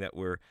something that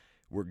we're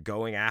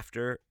going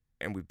after,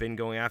 and we've been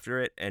going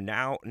after it, and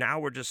now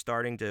we're just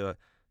starting to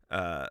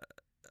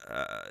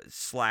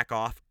slack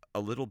off a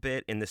little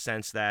bit, in the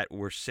sense that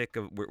we're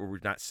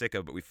not sick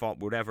of, but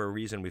whatever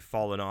reason we've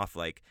fallen off,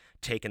 like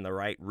taking the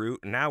right route,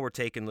 and now we're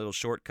taking little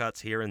shortcuts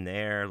here and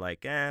there,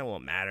 like it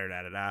won't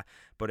matter,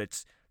 but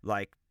it's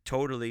like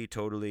totally,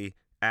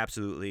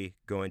 absolutely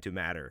going to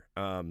matter.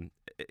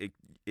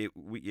 It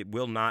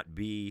will not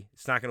be.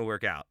 It's not going to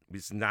work out.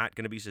 It's not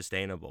going to be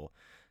sustainable.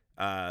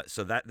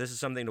 So that this is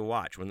something to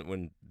watch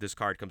when this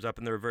card comes up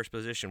in the reverse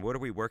position. What are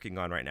we working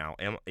on right now?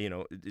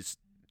 It's.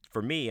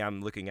 For me,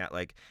 I'm looking at,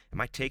 like,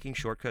 am I taking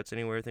shortcuts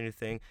anywhere with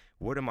anything?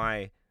 What am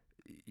I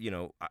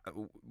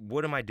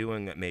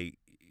doing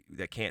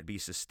that can't be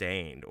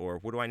sustained? Or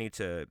what do I need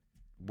to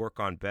work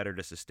on better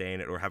to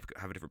sustain it, or have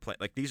a different plan?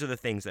 Like, these are the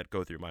things that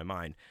go through my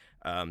mind.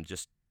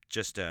 Just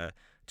to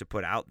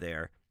put out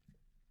there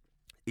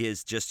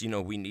is just,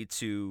 we need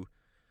to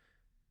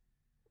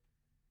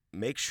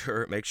make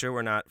sure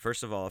we're not,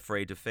 first of all,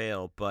 afraid to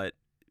fail, but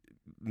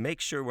make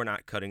sure we're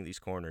not cutting these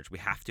corners. We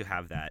have to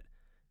have that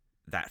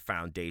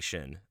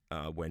foundation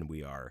when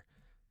we're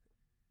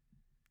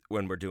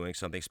doing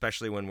something,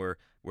 especially when we're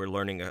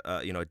learning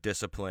a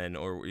discipline,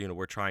 or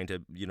we're trying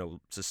to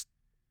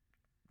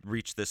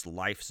reach this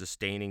life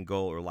sustaining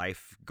goal or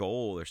life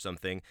goal or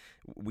something.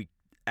 We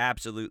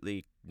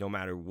absolutely, no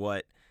matter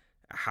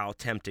how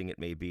tempting it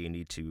may be,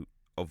 need to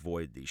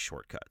avoid these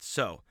shortcuts.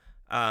 So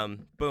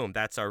boom,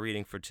 that's our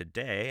reading for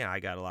today. I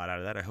got a lot out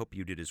of that. I hope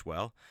you did as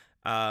well.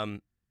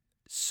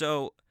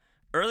 So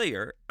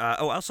earlier,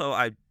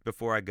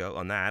 before I go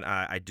on that,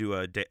 I do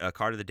a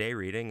card of the day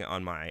reading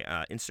on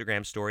my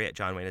Instagram story at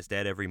John Wayne is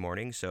Dead every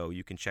morning, so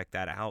you can check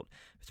that out.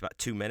 It's about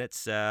 2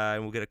 minutes,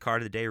 and we'll get a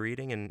card of the day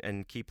reading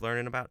and keep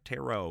learning about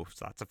tarot.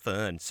 It's lots of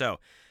fun. So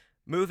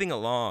moving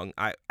along,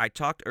 I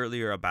talked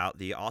earlier about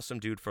the Awesome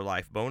Dude for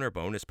Life Boner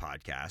Bonus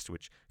podcast,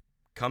 which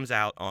comes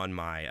out on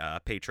my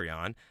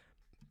Patreon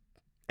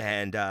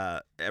and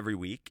every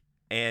week.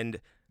 And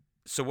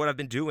so what I've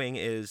been doing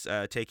is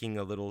taking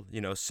a little,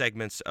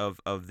 segments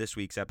of this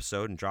week's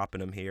episode and dropping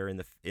them here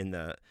in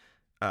the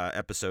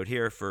episode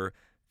here for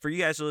you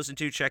guys to listen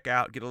to, check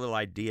out, get a little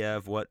idea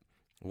of what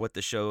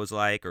the show is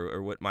like,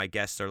 or what my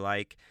guests are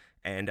like.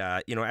 And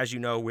as you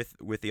know,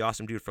 with the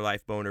Awesome Dude for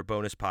Life Boner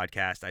Bonus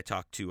podcast, I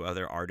talk to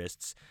other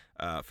artists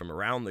from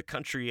around the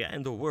country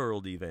and the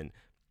world, even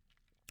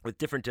with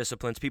different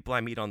disciplines, people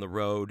I meet on the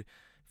road,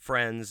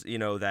 friends,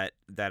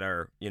 that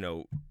are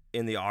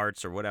in the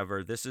arts or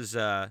whatever. This is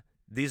when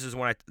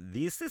I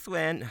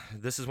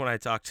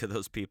talk to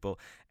those people.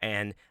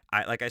 And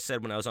like I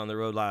said, when I was on the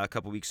road a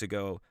couple weeks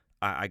ago,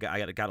 I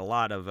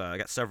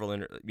got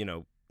several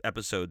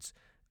episodes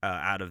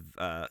out of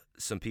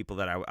some people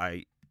that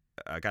I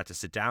got to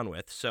sit down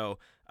with. So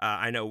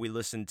I know we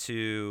listened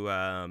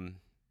to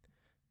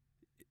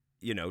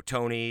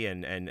Tony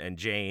and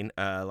Jane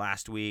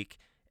last week,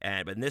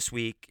 but this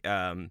week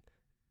I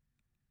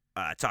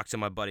talked to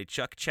my buddy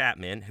Chuck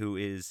Chapman, who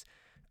is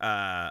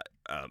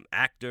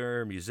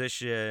actor,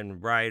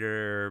 musician,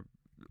 writer,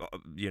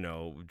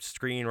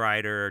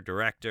 screenwriter,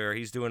 director.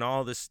 He's doing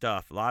all this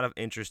stuff, a lot of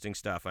interesting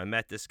stuff. I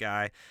met this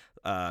guy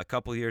a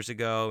couple years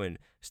ago and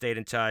stayed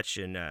in touch,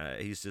 and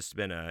he's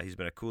been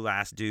a cool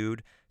ass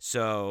dude.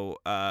 So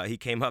he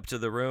came up to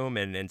the room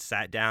and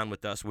sat down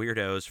with us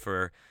weirdos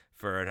for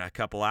a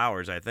couple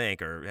hours, I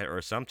think,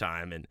 or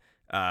sometime, and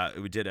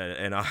we did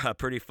a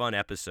pretty fun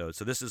episode.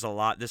 So this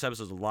episode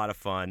is a lot of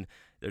fun.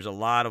 There's a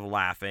lot of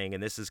laughing,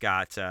 and this has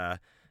got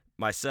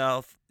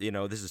myself.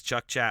 This is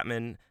Chuck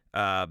Chapman,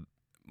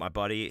 my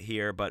buddy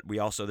here, but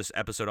this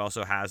episode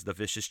also has the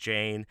Vicious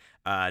Jane,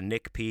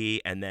 Nick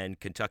P, and then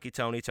Kentucky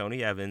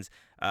Tony Evans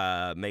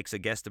makes a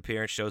guest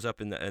appearance, shows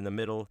up in the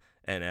middle,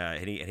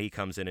 and he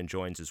comes in and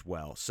joins as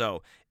well.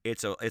 So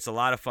it's a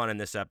lot of fun in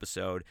this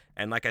episode,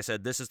 and like I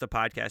said, this is the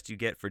podcast you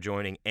get for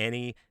joining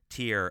any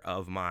tier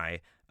of my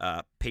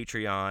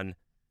Patreon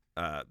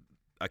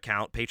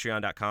account,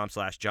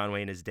 patreon.com/John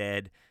Wayne is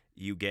Dead.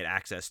 You get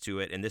access to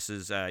it, and this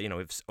is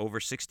it's over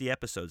 60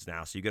 episodes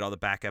now, so you get all the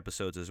back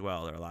episodes as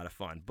well. They're a lot of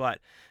fun. But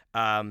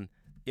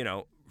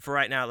for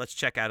right now, let's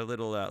check out a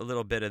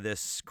little bit of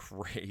this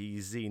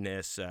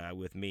craziness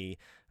with me,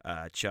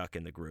 Chuck,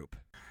 and the group.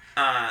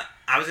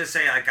 I was gonna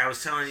say, like I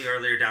was telling you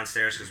earlier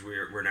downstairs, because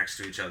we're next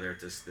to each other at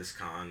this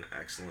con,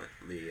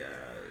 excellently,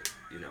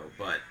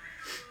 But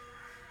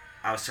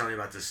I was telling you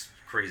about this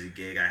crazy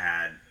gig I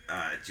had.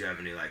 Do you have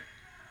any like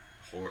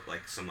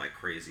some like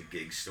crazy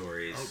gig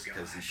stories? Oh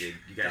gosh, you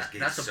guys gig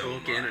that's a so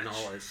book much. in and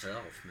all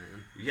itself,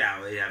 man. Yeah,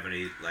 well, do you have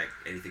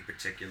anything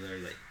particular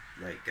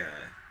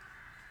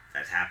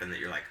that's happened that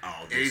you're like,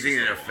 oh, this Anything is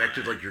that the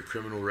affected one. like your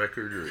criminal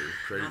record or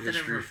credit Not that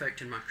history? ever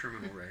affected my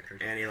criminal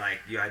record. And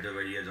you had to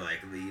like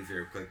leave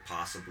or like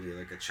possibly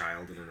like a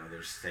child in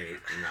another state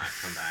and not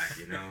come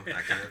back,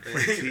 that kind of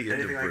thing. He had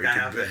to Anything like break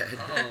that it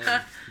happen?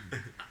 bad.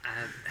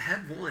 I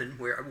had one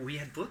where we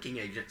had booking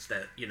agents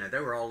that, they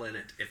were all in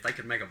it. If they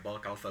could make a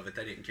buck off of it,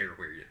 they didn't care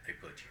where they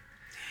put you.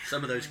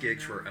 Some of those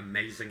gigs were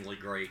amazingly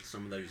great.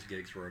 Some of those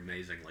gigs were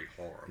amazingly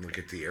horrible. Like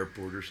at the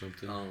airport or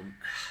something?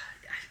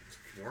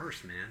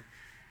 Worse, man.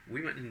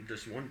 We went into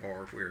this one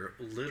bar where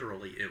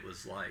literally it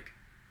was like,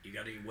 you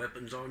got any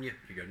weapons on you?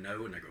 You go,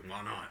 no. And they go,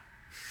 why not?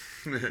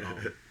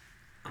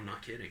 I'm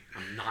not kidding.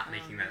 I'm not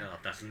making that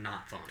up. That's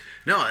not fun.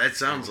 No, that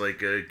sounds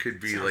like it could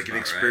be Sounds like an about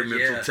right. experimental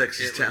Yeah,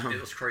 Texas town. It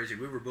was crazy.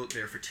 We were booked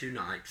there for 2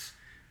 nights.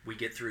 We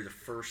get through the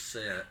first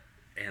set,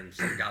 and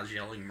some guy's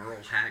yelling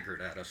Merle Haggard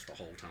at us the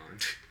whole time.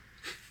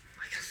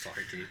 Like,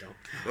 sorry, dude, don't.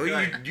 Well,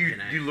 You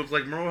know. you look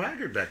like Merle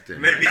Haggard back then.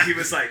 Maybe right? he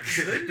was like,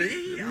 Could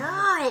be.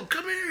 Merle,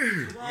 come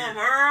here. come on,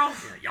 Merle.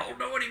 Yeah, y'all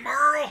know any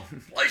Merle?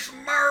 Play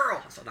some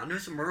Merle. I said, I know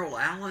some Merle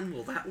Allen.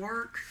 Will that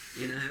work?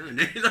 And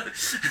he's like,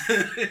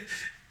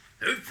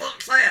 who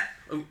fucks that?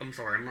 Oh, I'm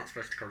sorry. I'm not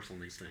supposed to curse on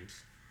these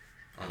things.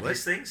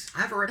 These things?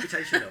 I have a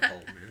reputation to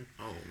uphold, man.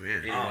 Oh man.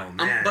 Anyway, Oh,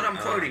 man. but I'm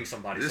quoting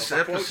somebody. This so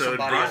if I quote episode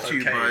somebody, brought it's to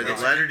you okay, by the right?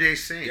 Latter-day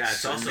Saints.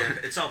 Yeah,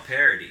 it's all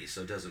parody,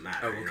 so it doesn't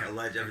matter. Oh,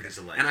 okay. Everything's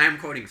alleged. And I am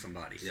quoting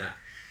somebody. So,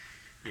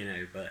 Yeah.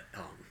 But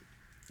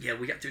yeah,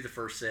 we got through the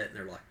first set, and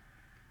they're like,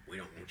 "We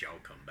don't want y'all to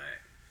come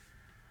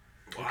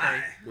back." Why?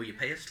 Okay, will you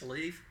pay us to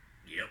leave?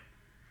 Yep.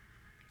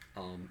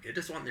 It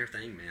just wasn't their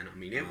thing, man. I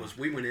mean, it was.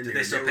 We went in Did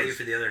there. they still and pay there you was-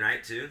 for the other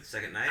night too? The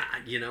second night?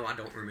 I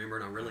don't remember,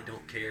 and I really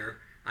don't care.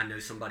 I know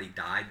somebody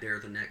died there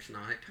the next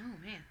night, Oh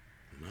man.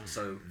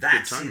 so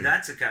That's Good timing.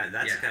 that's the kind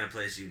Yeah. of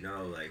place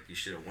like you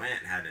should have went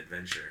and had an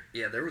adventure.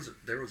 yeah, there was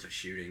a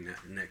shooting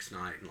that next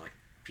night, and like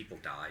people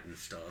died and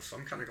stuff. So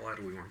I'm kind of glad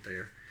we weren't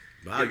there.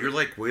 Wow, you're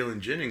like Waylon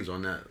Jennings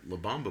on that La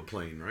Bamba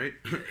plane, right?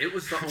 It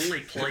was the only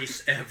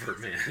place ever,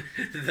 man,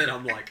 that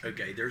I'm like,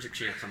 okay, there's a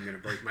chance I'm going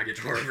to break my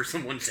guitar over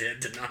someone's head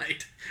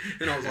tonight.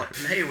 And I was like,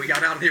 hey, we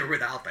got out of here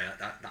without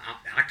that.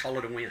 I call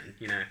it a win,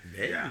 Yeah.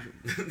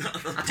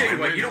 I tell you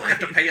what, you don't have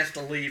to pay us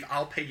to leave.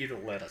 I'll pay you to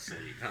let us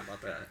leave. How about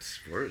that?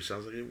 It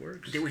sounds like it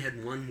works. Then we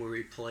had one where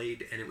we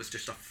played, and it was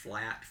just a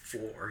flat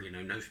floor,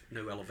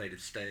 no elevated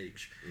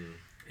stage.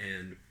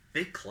 And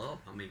big club,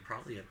 I mean,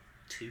 probably a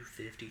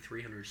 250,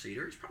 300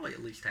 seater. It's probably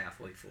at least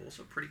halfway full,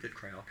 so pretty good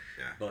crowd.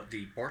 Yeah. But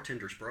the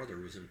bartender's brother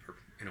was in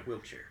a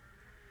wheelchair.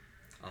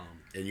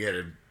 And you had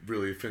a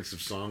really offensive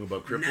song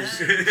about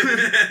cripples?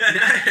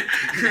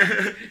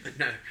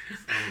 No.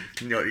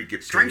 No, you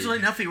get Strangely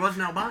paid. enough, he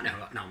wasn't albino.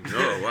 No.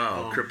 Oh,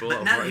 wow. Cripple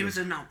But no, albino. he was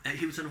in an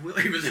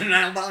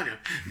albino.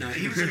 No,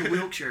 he was in a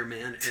wheelchair,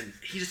 man, and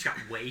he just got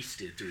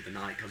wasted through the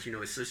night because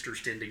his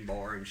sister's tending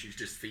bar and she's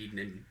just feeding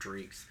him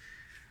drinks.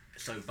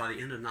 So by the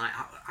end of the night,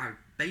 our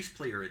bass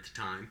player at the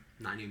time,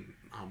 named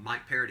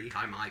Mike Parody.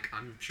 Hi, Mike.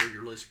 I'm sure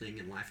you're listening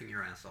and laughing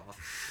your ass off.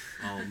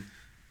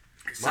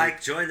 So-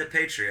 Mike, join the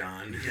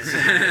Patreon.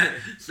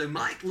 So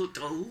Mike looked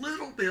a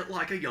little bit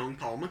like a young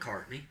Paul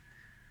McCartney.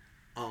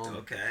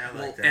 Okay, I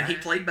like that. And he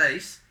played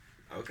bass.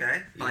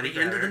 Okay. By the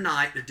even end of the better.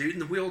 night, the dude in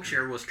the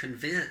wheelchair was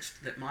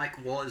convinced that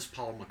Mike was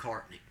Paul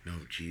McCartney. No,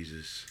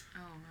 Jesus. Oh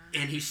wow.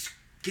 And he's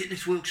getting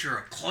his wheelchair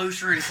up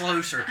closer and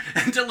closer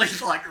until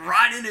he's like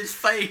right in his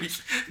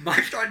face.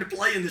 Mike's trying to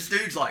play, and this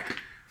dude's like,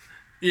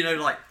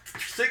 like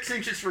 6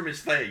 inches from his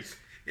face.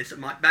 And so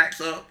Mike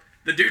backs up.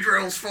 The dude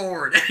rolls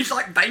forward, and he's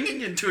like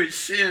banging into his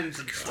shins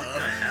and stuff. What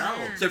the hell?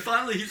 So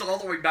finally, he's all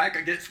the way back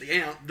against the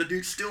amp. The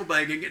dude's still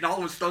banging, and all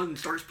of a sudden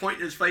starts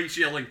pointing his face,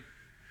 yelling,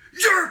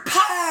 "You're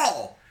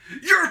Paul!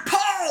 You're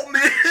Paul,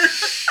 man!"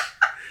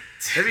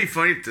 That'd be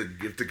funny if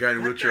the guy in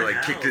the What wheelchair the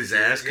like kicked hell, his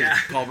ass dude? because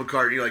Yeah. Paul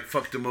McCartney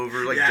fucked him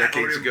over Yeah, decades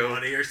owed him ago.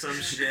 money or some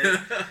shit.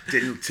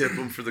 Didn't tip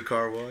him for the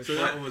car wash. So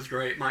that one was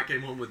great. Mike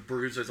came home with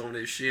bruises on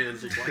his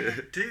shins. He's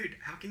like, "Dude,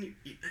 how can you?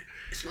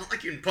 It's not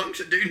like you can punch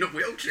a dude in a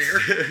wheelchair,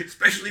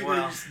 especially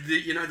Well- when he's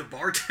the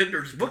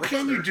bartender's What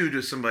can brother." you do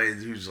to somebody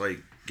who's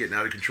getting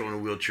out of control in a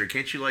wheelchair?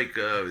 Can't you at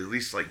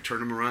least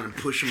turn him around and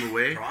push him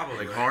away?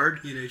 Probably.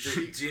 Hard? You know,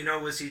 Do you know,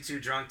 was he too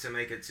drunk to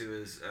make it to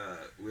his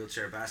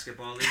wheelchair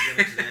basketball league the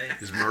next day?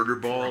 His murder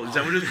ball? Is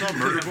that what it's called?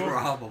 Murder ball?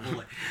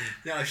 Probably.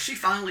 No, she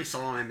finally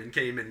saw him and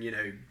came and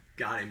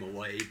got him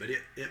away. But it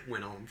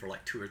went on for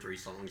like 2 or 3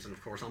 songs, and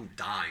of course I'm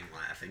dying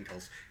laughing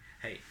because,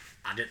 hey,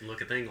 I didn't look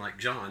a thing like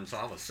John, so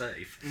I was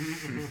safe.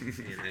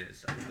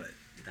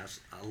 But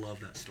I love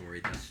that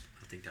story. I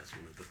think that's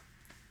one of the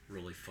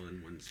really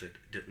fun ones that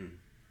didn't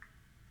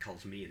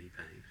cause me any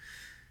pain.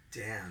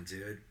 Damn,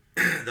 dude.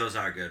 Those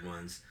are good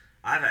ones.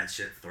 I've had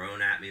shit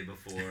thrown at me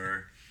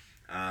before.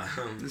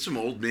 Did some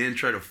old man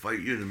try to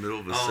fight you in the middle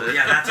of a set? Oh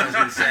yeah, that's what I was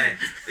gonna say.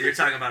 You're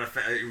talking about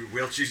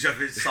Will choose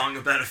a song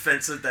about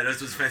offensive that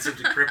was offensive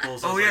to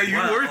cripples. Oh yeah, you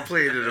were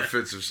playing an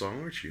offensive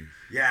song, weren't you?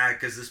 Yeah,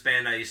 because this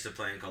band I used to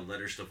play in called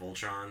Letters to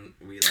Voltron,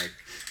 we like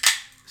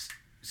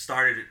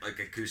started like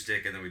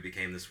acoustic, and then we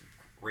became this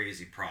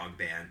crazy prog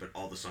band. But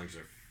all the songs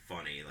are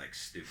funny, like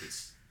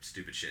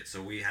stupid shit.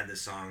 So we had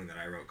this song that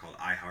I wrote called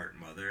I Heart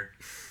Mother.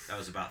 That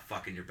was about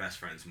fucking your best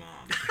friend's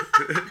mom.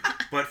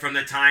 But from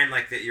the time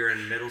like that you're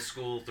in middle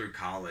school through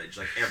college,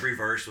 like every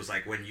verse was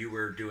like, when you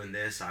were doing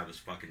this, I was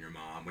fucking your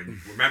mom.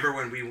 Remember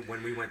when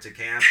we went to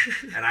camp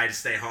and I had to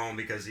stay home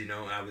because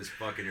I was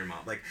fucking your mom.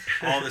 Like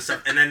all this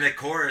stuff. And then the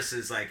chorus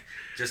is like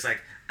just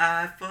like,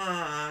 I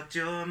fucked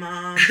your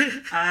mom.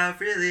 I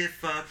really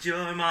fucked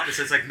your mom.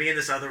 So it's like me and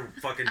this other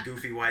fucking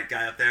goofy white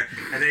guy up there.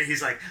 And then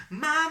he's like,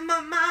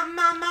 mama, mama,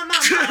 mama, mama.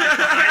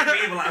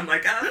 Behind me, I'm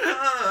like,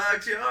 I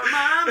fucked your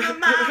mama,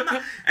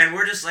 mama. And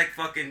we're just like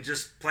fucking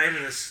just playing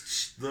in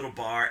this little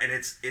bar. And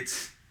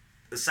it's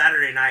a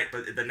Saturday night,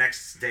 but the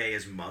next day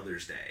is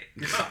Mother's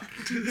Day.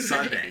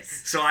 Sunday.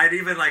 Nice. So I'd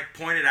even like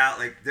pointed out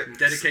like...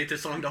 Dedicate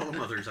this song to all the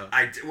mothers out.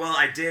 I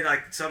did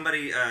like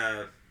somebody...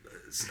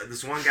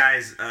 this one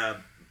guy's...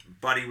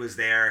 buddy was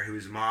there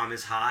whose mom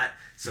is hot,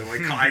 so like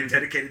I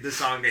dedicated the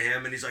song to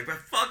him, and he's like, "But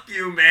fuck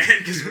you, man,"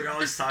 because we were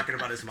always talking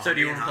about his mom. So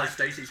do you want being to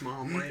play hot. Stacy's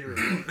mom later?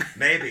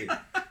 Maybe.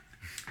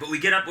 But we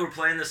get up, we're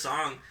playing the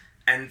song,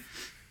 and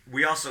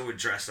we also would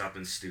dress up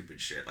in stupid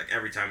shit. Like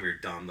every time we were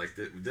dumb. Like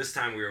this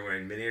time we were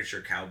wearing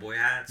miniature cowboy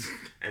hats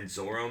and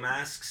Zorro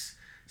masks.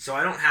 So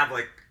I don't have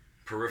like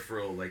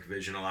peripheral like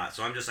vision a lot.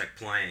 So I'm just like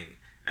playing.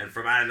 And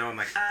from out of nowhere, I'm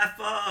like, I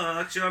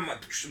fucked you.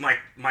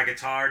 My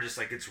guitar just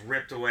like it's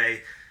ripped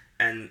away.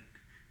 And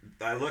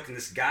I look, and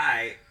this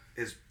guy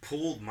has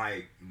pulled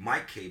my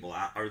mic cable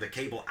out, or the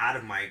cable out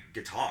of my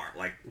guitar.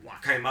 Like,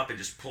 came up and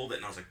just pulled it,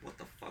 and I was like, what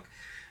the fuck?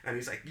 And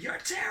he's like, you're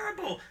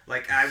terrible.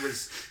 Like,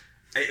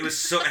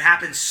 it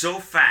happened so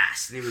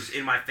fast, and he was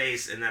in my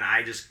face, and then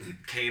I just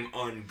came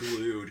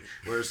unglued.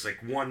 Whereas, like,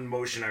 one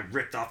motion, I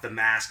ripped off the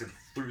mask and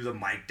threw the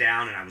mic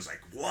down, and I was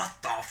like, what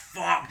the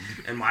fuck?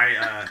 And my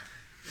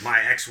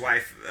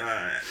ex-wife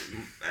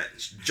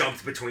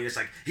jumped between us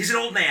like, he's an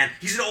old man.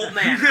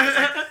 And I was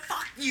like,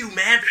 fuck you,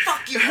 man.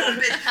 Fuck you, old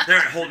bitch. They're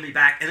holding me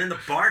back. And then the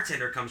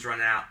bartender comes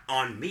running out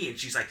on me, and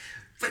she's like,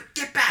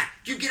 get back.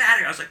 You get out of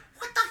here. I was like,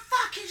 what the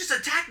fuck? He just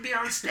attacked me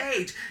on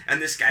stage.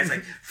 And this guy's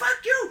like, fuck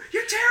you.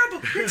 You're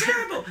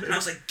terrible. And I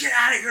was like, get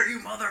out of here, you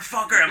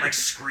motherfucker. I'm like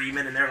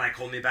screaming, and they're like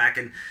holding me back.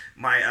 And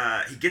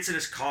he gets in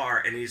his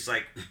car, and he's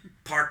like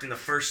parked in the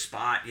first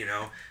spot,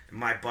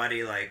 My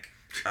buddy, like,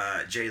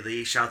 Jay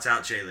Lee, shouts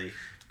out Jay Lee,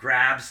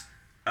 grabs,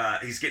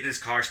 he's getting his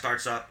car,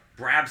 starts up,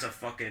 grabs a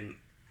fucking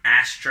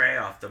ashtray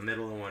off the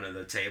middle of one of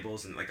the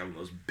tables, and like one of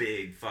those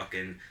big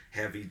fucking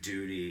heavy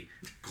duty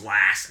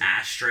glass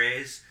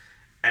ashtrays,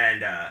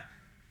 and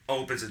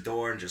opens the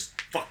door and just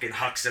fucking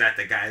hucks it at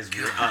the guy's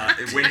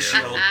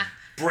windshield,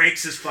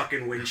 breaks his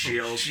fucking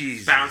windshield,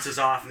 bounces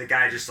off, and the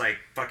guy just like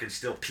fucking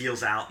still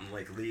peels out and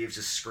like leaves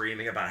just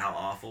screaming about how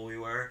awful we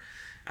were.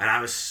 And I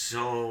was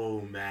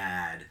so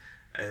mad.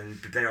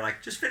 And they were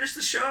like, just finish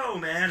the show,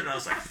 man. And I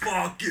was like,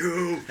 fuck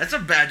you. That's a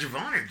badge of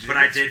honor, dude. But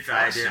I did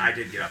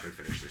get up and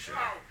finish the show.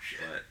 Oh, shit.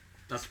 But,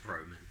 That's pro,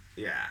 man.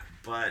 yeah,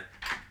 but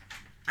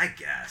I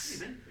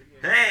guess.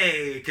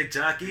 Hey,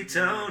 Kentucky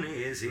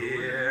Tony is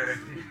here.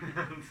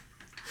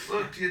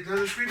 Look,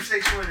 the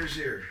sweepstakes winner's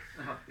here.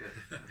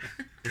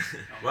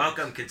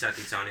 Welcome,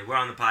 Kentucky Tony. We're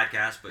on the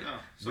podcast, but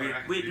sorry,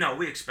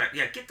 we expect.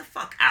 Yeah, get the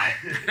fuck out.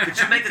 Could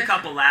you make a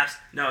couple laps?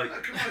 No,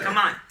 come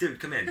on, dude,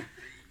 come in.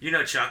 You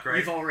know Chuck, right?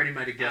 You've already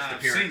made a guest I've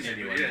appearance seen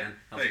you, anyway, yeah. man.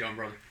 How's Hey. it going,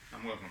 brother?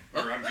 I'm welcome.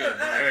 Or I'm good.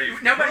 How are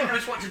you? Nobody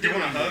knows what to do You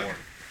want a hug? anymore.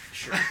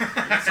 Sure.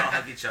 Let's all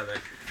hug each other.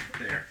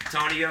 There.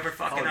 Tony, you ever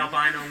fucking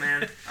albino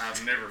man?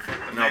 I've never fucked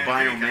a An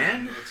albino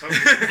man? Let's hope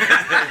it's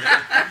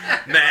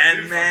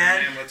Man.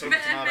 Let's hope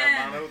it's not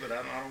albino. That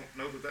I don't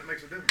know that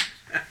makes a difference.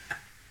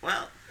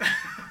 Well,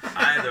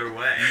 either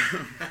way.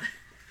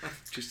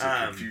 Just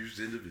a confused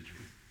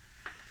individual.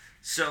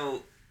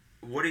 So,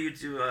 what do you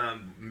do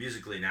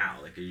musically now?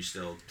 Like, are you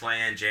still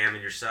playing,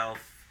 jamming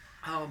yourself?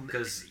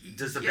 Because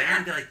does the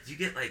band get do you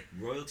get like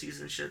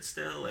royalties and shit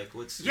still? Like,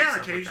 what's up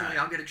with occasionally that?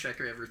 I'll get a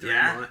check every 3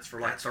 Yeah? months for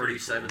like That's pretty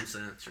 37 cool.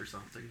 cents or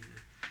something.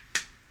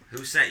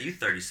 Who sent you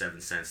 37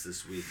 cents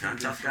this week? Huh,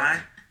 tough guy?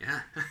 Yeah.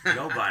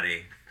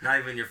 Nobody. Not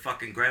even your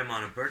fucking grandma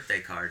on a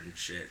birthday card and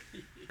shit.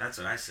 That's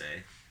what I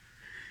say.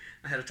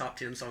 I had a top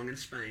 10 song in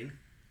Spain.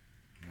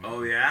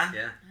 Oh yeah?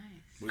 Yeah.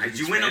 Nice. Did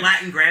you win a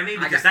Latin Grammy?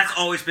 I Because got- that's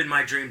always been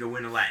my dream to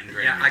win a Latin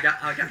Grammy. Yeah,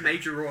 I got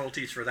major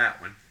royalties for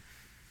that one.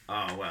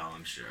 Oh well,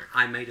 I'm sure.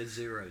 I made a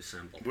zero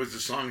symbol. Was the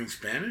song in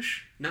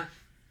Spanish? No.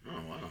 Oh,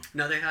 wow.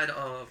 No, they had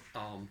a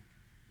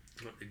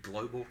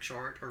global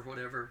chart or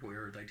whatever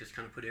where they just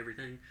kind of put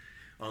everything.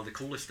 The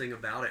coolest thing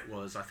about it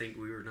was I think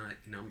we were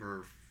like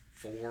number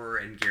 4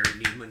 and Gary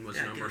Newman was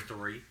number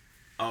 3.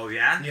 Oh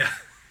yeah? Yeah.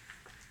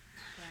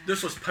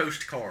 This was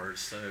post Cars,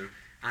 so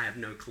I have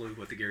no clue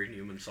what the Gary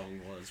Newman song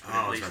was. But Oh,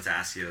 I at was least about to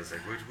ask you. I was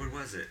like, what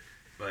was it?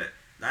 But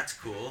That's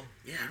cool.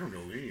 Yeah, I don't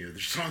know any of the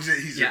songs that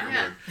he's Yeah, ever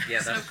Yeah. heard. yeah,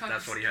 So that's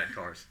Cars. what he had,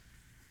 Cars.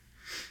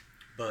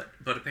 But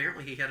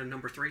apparently he had a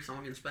number 3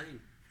 song in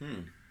Spain.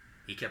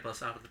 He kept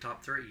us out of the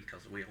top 3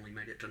 because we only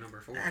made it to number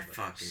 4. That but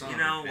fucking. son You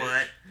of a know bitch.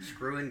 what?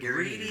 screwing Gary.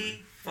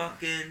 Greedy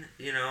fucking.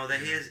 You know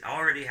that he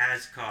already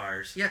has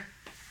cars. Yeah.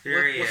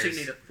 Here he what's is.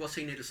 he need? What's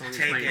he need a song in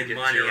Spain to Taking get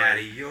money 0? out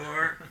of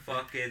your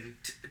fucking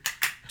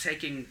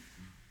Taking.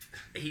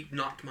 He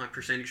knocked my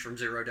percentage from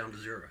 0 down to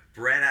 0.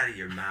 bread out of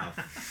your mouth.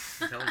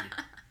 I'm telling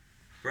you.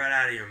 Bread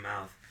out of your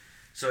mouth.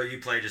 So you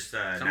play just So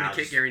I'm now. gonna kick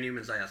Just, Gary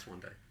Newman's ass one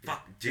day.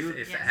 fuck, dude.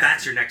 if it That's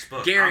happens. your next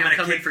book. Gary, I'm gonna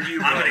coming kick, for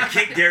you, I'm bro. gonna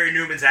kick Gary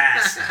Newman's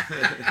ass.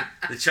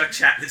 The Chuck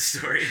Chapman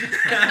story.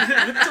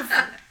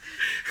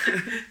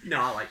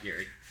 No, I like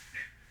Gary.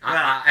 Well-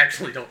 I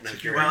actually don't know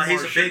Gary. Well, he's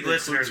a Martian big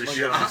listener of the includes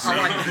show. my so-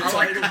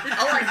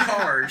 I like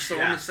cars, so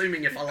I'm Yeah.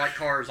 assuming if I like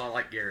cars, I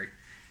like Gary.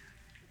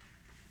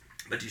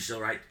 But do you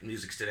still write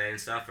music today and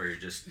stuff, or you're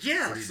just?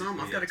 Yeah, what do you- some. what I've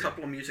do you got a up to?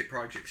 couple of music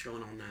projects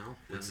going on now.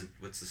 What's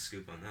the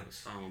scoop on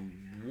those?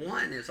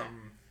 One is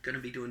I'm going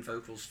to be doing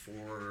vocals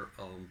for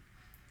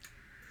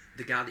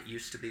the guy that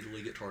used to be the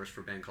lead guitarist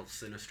for a band called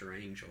Sinister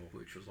Angel,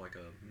 which was like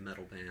a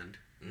metal band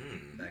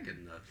back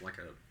in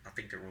I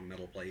think they were on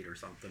Metal Blade or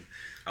something.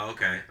 Oh,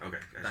 okay. Gotcha.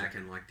 Back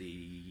in like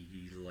the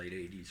late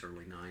 80s,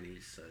 early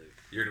 90s. So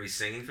You're gonna be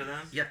singing for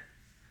them. yeah.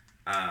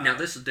 Now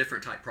this is a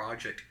different type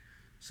project,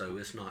 so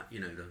it's not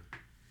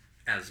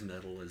as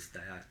metal as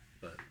that,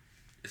 but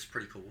it's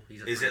pretty cool.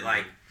 He's a Is friend it of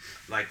mine.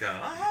 like the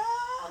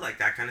like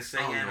that kind of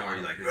singing, Oh, no, or I are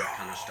you don't like do that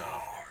kind of stuff. What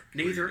are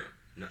you Neither. doing?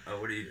 No,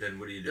 what are you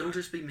doing? It'll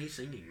just be me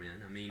singing,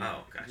 man. I mean,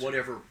 Oh, gotcha.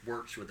 whatever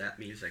works with that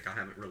music. I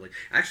haven't really.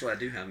 Actually, I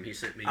do have him. He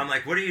sent me. I'm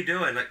like, what are you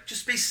doing? Like,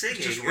 just be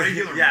singing. Just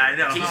regular Yeah, I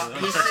know. He's-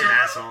 He's such an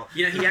asshole.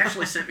 He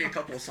actually sent me a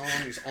couple of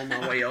songs on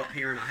my way up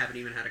here, and I haven't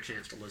even had a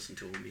chance to listen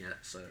to them yet.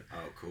 So,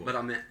 Oh, cool. but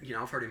I met,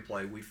 I've heard him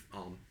play. We've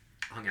hung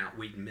out.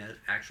 We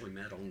actually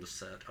met on the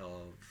set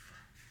of,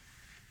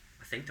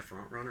 I think, The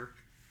Front Runner.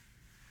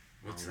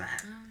 What's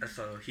that? That's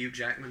a Hugh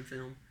Jackman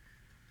film.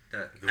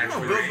 That The Oh,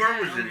 actually, Bill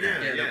Burr was in yeah,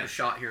 there. that was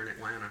shot here in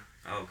Atlanta.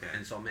 Oh, okay.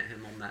 And so I met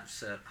him on that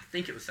set. I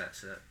think it was that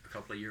set a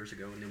couple of years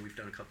ago, and then we've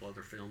done a couple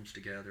other films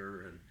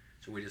together, and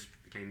so we just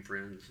became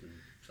friends. And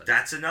so,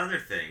 That's another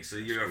thing. So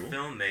you're cool. a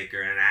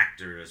filmmaker and an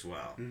actor as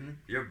well. Mhm.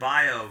 Your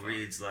bio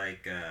reads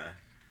like,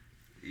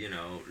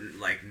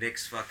 like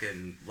Nick's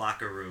fucking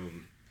locker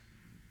room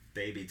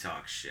baby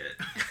talk shit.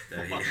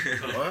 That he,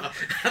 What?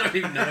 I don't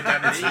even know what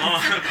that it's means.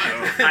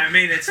 long. I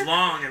mean, it's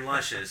long and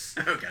luscious.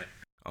 Okay.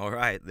 All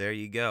right, there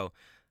you go.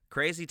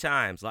 Crazy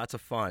times, lots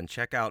of fun.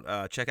 Check out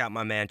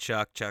my man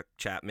Chuck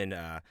Chapman,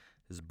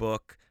 his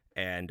book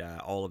and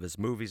all of his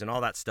movies and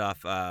all that stuff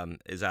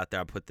is out there.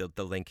 I'll put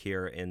the link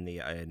here in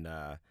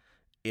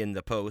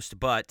the post.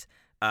 But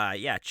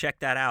yeah, check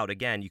that out.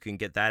 Again, you can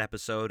get that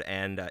episode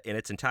and in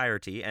its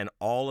entirety, and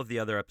all of the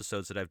other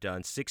episodes that I've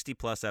done, 60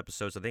 plus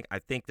episodes. I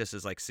think this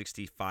is like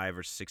 65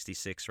 or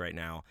 66 right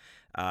now.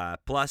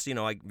 Plus,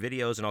 like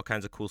videos and all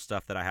kinds of cool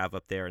stuff that I have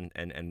up there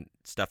and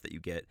stuff that you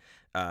get.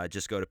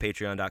 Just go to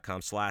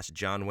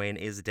patreon.com/John Wayne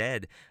is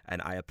dead, and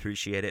I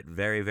appreciate it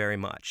very, very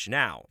much.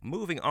 Now,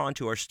 moving on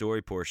to our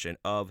story portion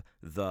of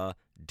the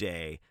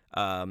day,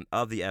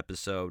 of the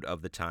episode,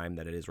 of the time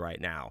that it is right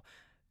now.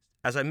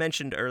 As I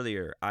mentioned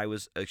earlier, I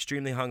was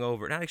extremely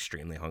hungover. Not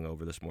extremely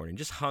hungover this morning,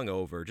 just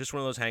hungover. Just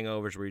one of those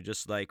hangovers where you're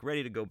just like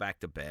ready to go back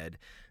to bed.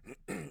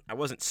 I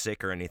wasn't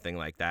sick or anything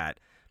like that.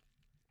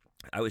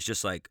 I was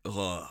just like,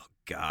 oh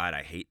God,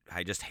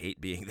 I just hate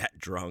being that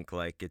drunk.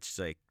 Like it's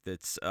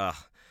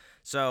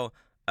So,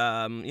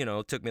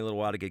 it took me a little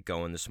while to get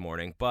going this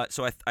morning. But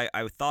so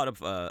I thought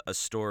of a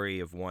story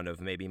of one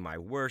of maybe my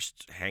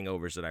worst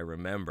hangovers that I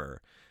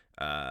remember.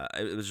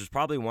 It was just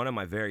probably one of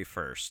my very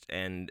first.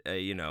 And,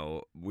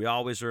 we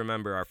always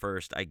remember our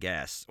first, I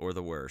guess, or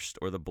the worst,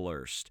 or the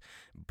blurst.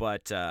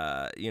 But,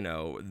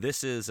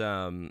 this is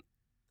a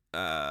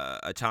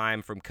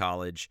time from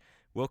college.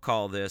 We'll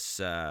call this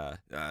 7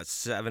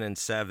 and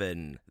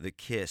 7, the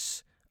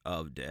kiss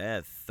of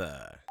death.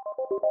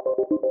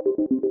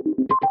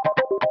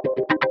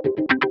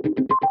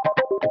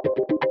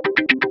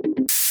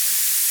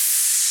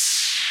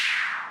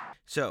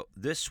 So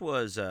this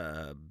was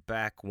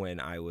back when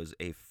I was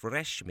a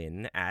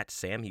freshman at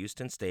Sam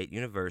Houston State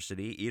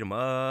University. Eat 'em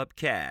up,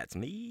 cats.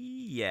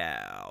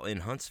 Meow. In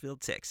Huntsville,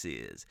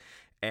 Texas.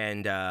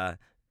 And, that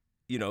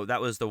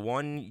was the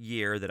one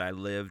year that I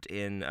lived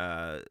in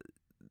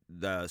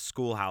the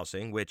school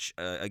housing, which,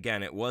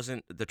 again, it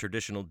wasn't the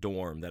traditional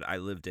dorm that I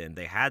lived in.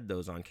 They had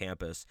those on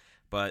campus,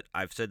 but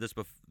I've said this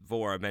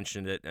before. I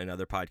mentioned it in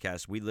other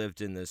podcasts. We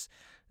lived in this,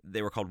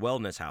 they were called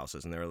wellness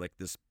houses, and they were like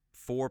this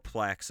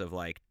fourplex of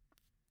like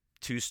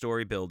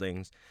 2-story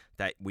buildings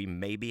that we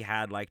maybe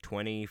had like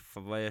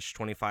 20-ish,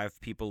 25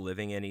 people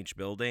living in each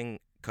building,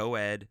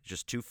 co-ed,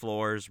 just 2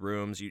 floors,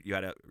 rooms. You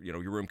had your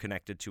room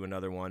connected to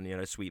another one,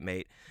 suite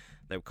mate,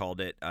 they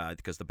called it,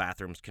 because the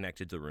bathroom's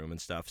connected to the room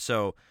and stuff.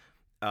 So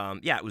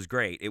yeah, it was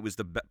great. It was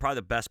probably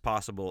the best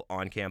possible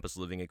on-campus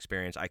living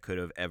experience I could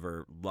have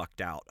ever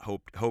lucked out,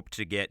 hoped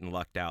to get, and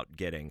lucked out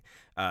getting.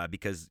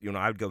 Because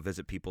I would go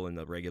visit people in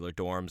the regular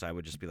dorms. I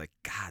would just be like,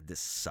 God, this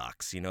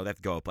sucks. They have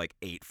to go up like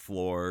 8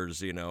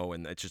 floors.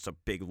 And it's just a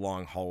big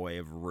long hallway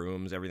of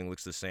rooms. Everything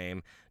looks the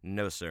same.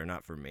 No, sir,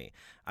 not for me.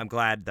 I'm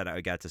glad that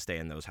I got to stay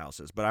in those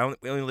houses, but I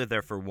only lived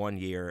there for 1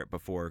 year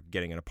before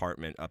getting an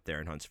apartment up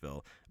there in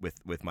Huntsville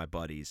with my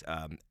buddies.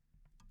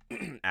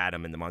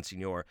 Adam and the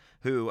Monsignor,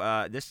 who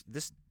this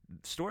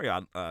story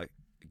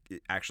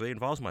actually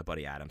involves my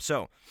buddy Adam.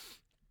 So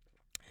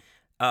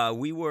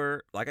we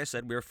were, like I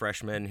said, we were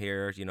freshmen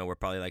here. We're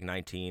probably like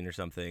 19 or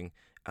something.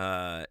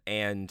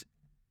 And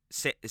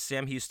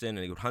Sam Houston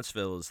and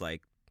Huntsville is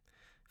like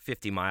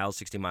 50 miles,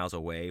 60 miles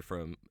away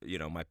from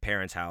my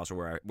parents' house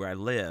or where I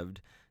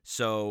lived.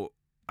 So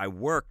I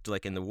worked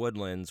like in the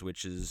Woodlands,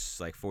 which is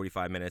like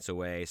 45 minutes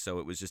away. So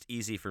it was just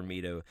easy for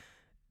me to.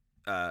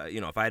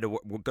 If I had to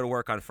go to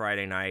work on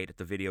Friday night at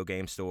the video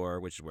game store,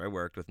 which is where I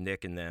worked with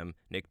Nick and them,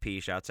 Nick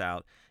P, shouts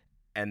out,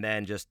 and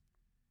then just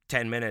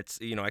 10 minutes,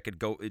 I could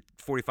go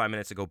 45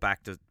 minutes to go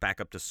back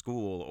up to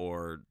school,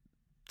 or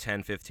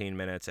 10, 15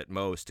 minutes at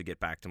most to get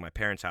back to my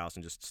parents' house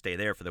and just stay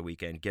there for the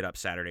weekend, get up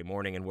Saturday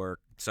morning and work,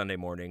 Sunday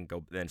morning,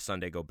 then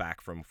Sunday go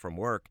back from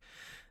work.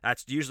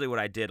 That's usually what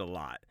I did a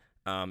lot.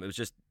 It was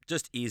just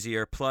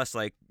easier. Plus,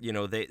 like,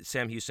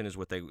 Sam Houston is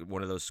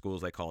one of those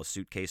schools they call a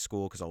suitcase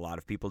school, because a lot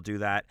of people do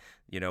that.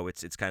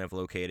 It's kind of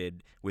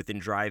located within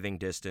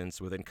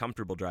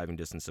comfortable driving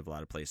distance of a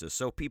lot of places.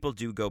 So people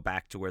do go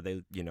back to where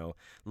they,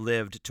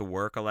 lived to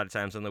work a lot of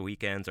times on the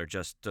weekends, or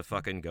just to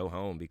fucking go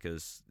home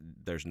because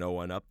there's no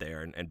one up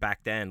there. And back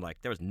then,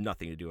 like, there was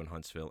nothing to do in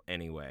Huntsville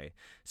anyway.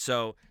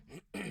 So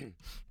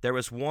there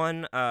was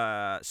one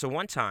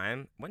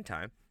time,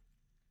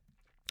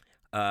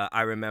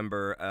 I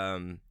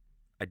remember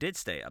I did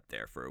stay up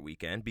there for a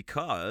weekend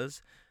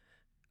because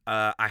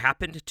I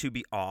happened to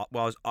be off.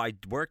 Well, I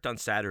worked on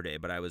Saturday,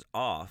 but I was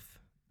off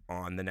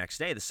on the next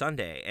day, the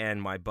Sunday.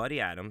 And my buddy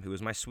Adam, who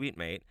was my suite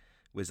mate,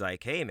 was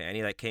like, "Hey, man,"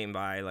 he like came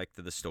by like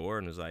to the store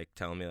and was like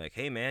telling me like,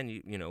 "Hey, man,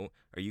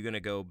 are you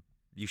gonna go?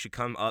 You should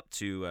come up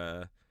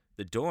to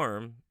the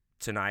dorm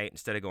tonight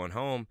instead of going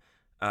home.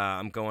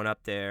 I'm going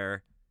up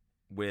there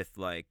with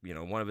like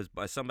one of his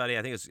somebody,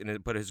 I think it was,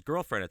 but his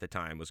girlfriend at the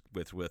time was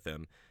with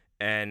him."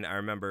 And I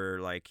remember,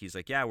 like, he's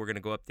like, "Yeah, we're gonna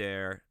go up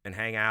there and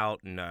hang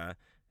out, and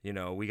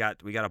we got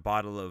a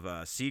bottle of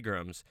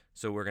Seagram's,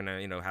 so we're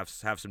gonna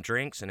have some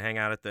drinks and hang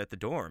out at the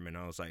dorm." And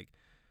I was like,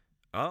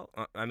 "Oh,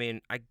 I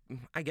mean,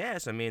 I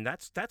guess, I mean,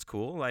 that's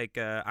cool. Like,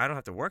 I don't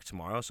have to work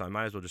tomorrow, so I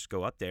might as well just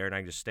go up there and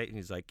I can just stay." And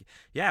he's like,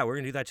 "Yeah, we're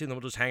gonna do that too. And then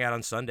we'll just hang out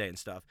on Sunday and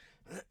stuff,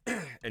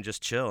 and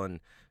just chill and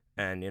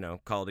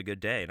call it a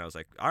good day." And I was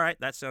like, "All right,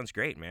 that sounds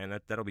great, man.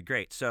 That'll be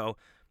great." So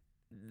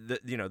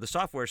the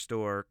software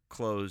store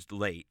closed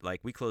late. Like,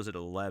 we closed at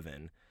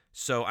 11.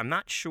 So I'm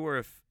not sure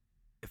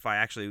if I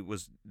actually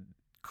was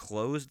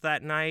closed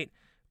that night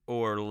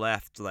or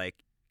left, like,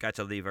 got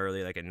to leave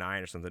early, like at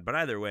 9 or something. But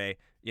either way,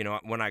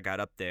 when I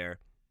got up there,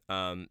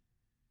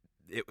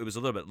 it was a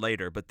little bit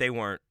later, but they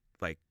weren't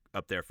like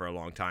up there for a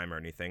long time or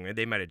anything.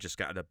 They might have just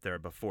gotten up there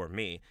before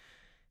me.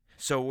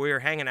 So we were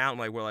hanging out and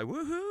like, we're like,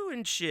 woohoo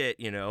and shit,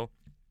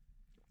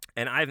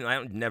 And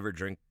I've never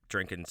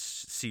drinking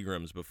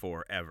Seagrams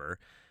before ever.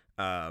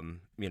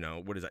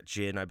 What is that,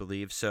 gin, I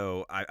believe.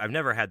 So I've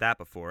never had that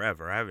before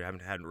ever. I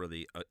haven't had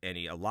really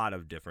a lot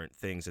of different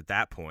things at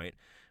that point.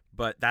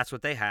 But that's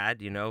what they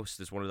had, It's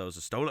just one of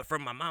those stole it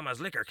from my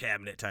mama's liquor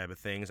cabinet type of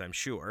things, I'm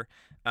sure.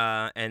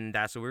 And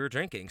that's what we were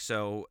drinking.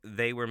 So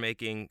they were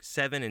making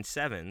 7 and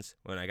 7s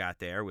when I got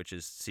there, which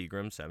is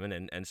Seagram 7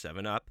 and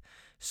 7 Up.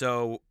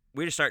 So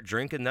we just start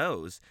drinking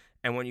those.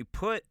 And when you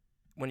put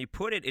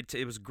it,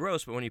 it was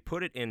gross, but when you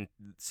put it in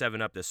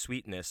 7 Up, the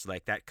sweetness,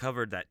 like, that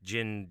covered that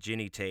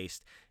ginny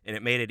taste, and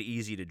it made it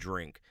easy to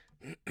drink.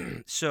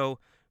 So,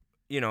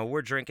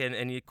 we're drinking,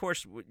 and of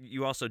course,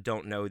 you also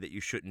don't know that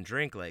you shouldn't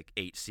drink like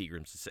 8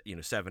 Seagrams,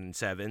 7 and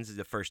 7s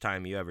the first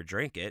time you ever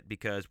drink it,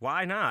 because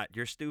why not?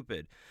 You're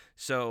stupid.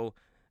 So,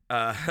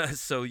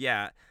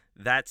 yeah,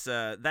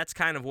 that's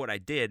kind of what I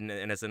did,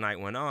 and as the night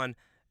went on,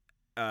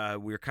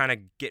 we were kind of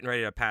getting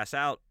ready to pass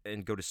out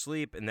and go to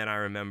sleep, and then I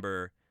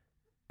remember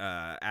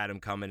Adam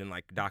coming and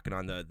like knocking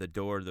on the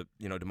door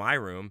to my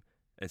room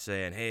and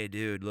saying, "Hey,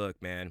 dude,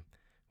 look, man,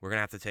 we're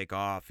gonna have to take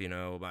off.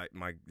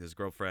 His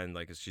girlfriend,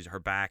 like, her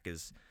back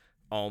is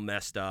all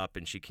messed up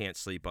and she can't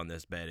sleep on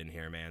this bed in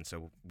here, man.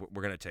 So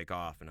we're gonna take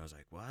off." And I was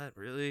like, "What,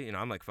 really?"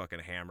 I'm like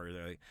fucking hammered.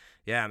 They're like,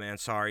 "Yeah, man,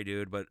 sorry,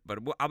 dude, but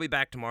I'll be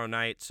back tomorrow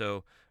night.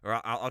 So,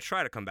 or I'll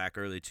try to come back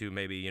early too,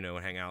 maybe, and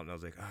hang out." And I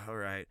was like, "Oh, all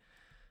right."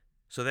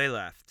 So they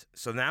left.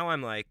 So now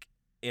I'm like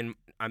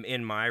I'm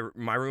in my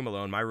room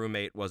alone. My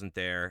roommate wasn't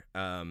there.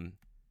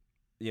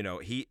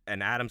 He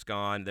and Adam's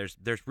gone. There's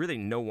really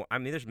no one. I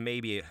mean, there's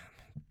maybe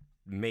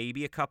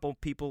a couple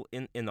people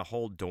in the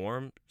whole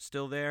dorm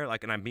still there.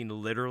 Like, and I mean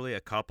literally a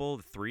couple,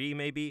 3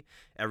 maybe.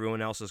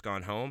 Everyone else has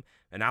gone home.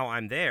 And now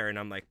I'm there, and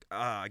I'm like,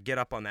 I get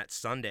up on that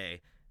Sunday,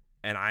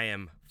 and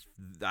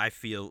I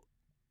feel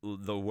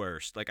the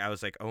worst. Like I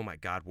was like, oh my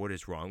God, what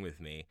is wrong with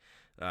me?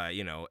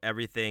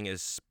 Everything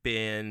is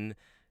spin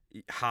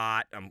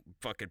hot. I'm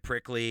fucking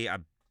prickly. I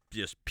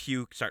just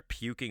start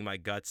puking my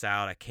guts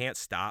out. I can't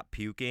stop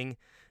puking.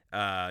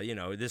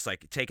 This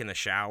like taking the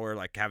shower,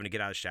 like having to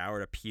get out of the shower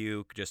to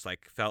puke, just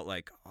like felt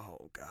like,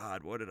 oh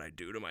God, what did I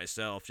do to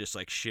myself? Just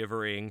like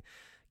shivering,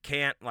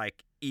 can't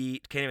like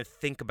eat, can't even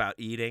think about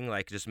eating,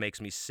 like just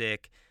makes me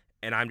sick.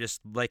 And I'm just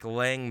like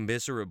laying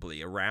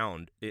miserably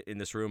around in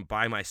this room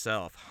by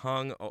myself,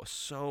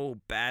 so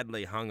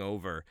badly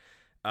hungover,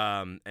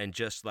 and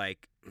just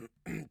like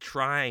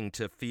trying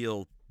to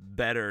feel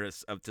better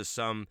to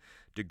some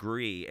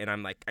degree. And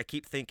I'm like, I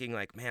keep thinking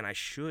like, man, I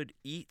should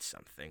eat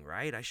something,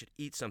 right? I should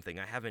eat something.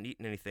 I haven't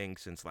eaten anything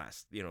since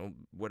last,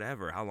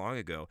 how long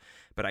ago.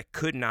 But I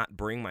could not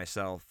bring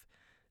myself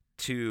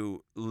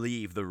to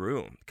leave the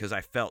room because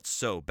I felt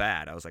so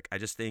bad. I was like, I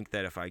just think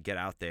that if I get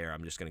out there,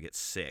 I'm just going to get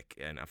sick,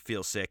 and I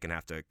feel sick and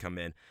have to come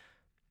in.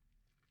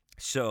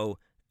 So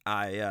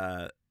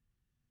I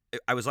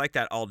was like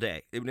that all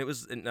day. It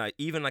was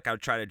even like I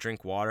would try to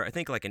drink water. I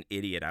think like an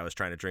idiot, I was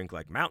trying to drink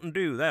like Mountain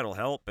Dew. That'll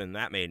help, and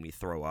that made me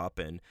throw up.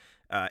 And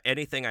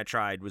anything I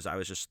tried I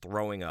was just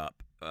throwing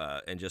up,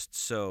 and just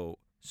so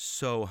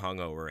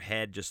hungover.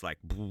 Head just like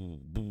boo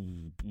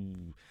boo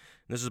boo.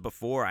 This is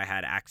before I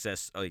had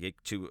access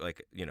to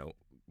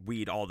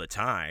weed all the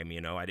time.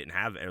 I didn't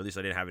have, or at least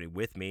I didn't have any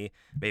with me.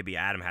 Maybe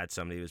Adam had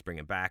somebody he was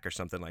bringing back or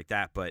something like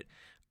that. But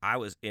I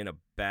was in a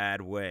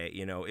bad way.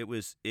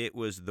 It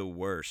was the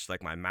worst.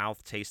 Like my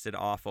mouth tasted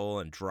awful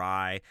and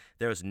dry.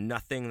 There was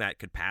nothing that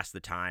could pass the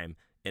time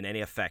in any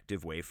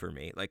effective way for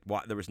me. Like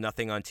there was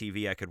nothing on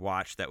TV I could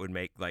watch that would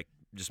make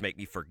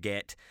me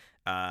forget.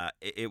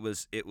 It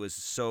was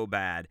so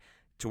bad.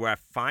 To where I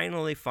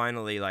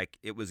finally, like,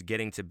 it was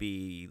getting to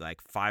be like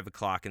 5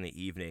 o'clock in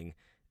the evening,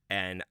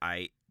 and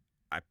I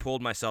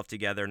pulled myself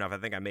together enough. I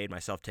think I made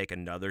myself take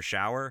another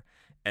shower,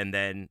 and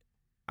then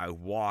I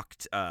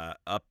walked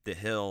up the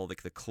hill.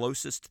 Like the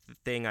closest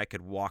thing I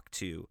could walk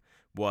to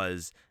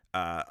was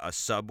a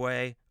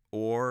Subway,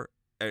 or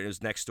it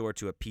was next door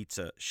to a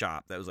pizza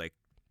shop that was like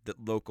the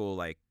local,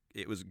 like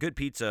it was good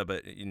pizza,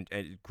 but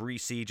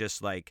greasy.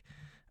 Just like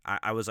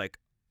I was like,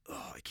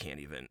 oh, I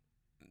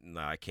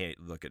can't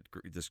look at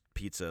this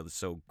pizza. It's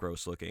so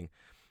gross looking.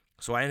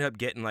 So I ended up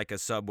getting like a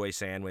Subway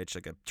sandwich,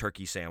 like a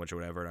turkey sandwich or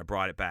whatever, and I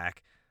brought it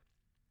back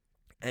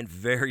and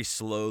very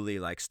slowly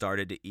like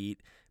started to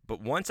eat. But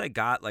once I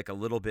got like a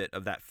little bit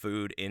of that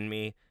food in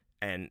me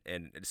and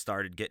it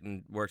started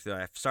getting worked,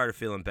 I started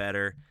feeling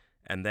better.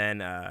 And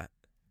then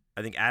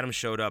I think Adam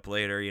showed up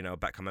later,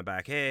 coming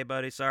back. Hey,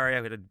 buddy, sorry,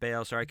 I had to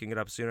bail. Sorry I couldn't get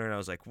up sooner. And I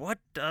was like, what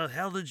the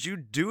hell did you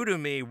do to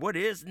me? What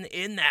is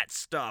in that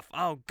stuff?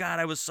 Oh, God,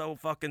 I was so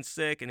fucking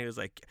sick. And he was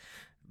like,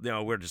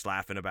 we're just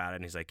laughing about it.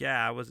 And he's like,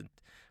 yeah, I wasn't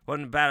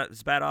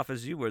as bad off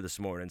as you were this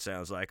morning,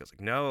 sounds like. I was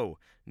like, no,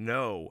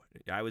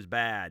 I was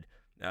bad.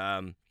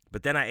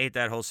 But then I ate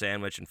that whole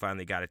sandwich and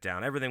finally got it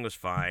down. Everything was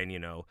fine,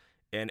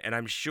 and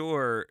I'm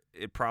sure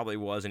it probably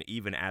wasn't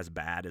even as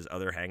bad as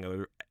other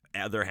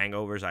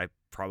hangovers I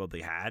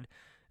probably had.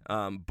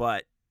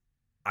 But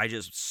I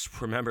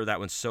just remember that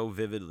one so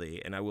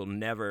vividly, and I will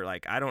never,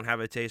 I don't have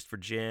a taste for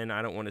gin.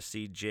 I don't want to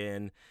see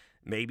gin.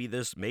 Maybe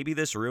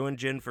this ruined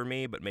gin for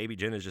me, but maybe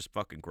gin is just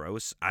fucking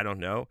gross. I don't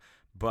know.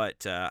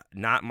 But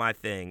not my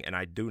thing, and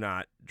I do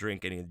not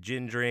drink any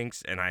gin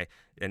drinks.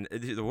 And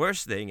the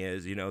worst thing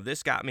is,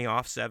 this got me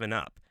off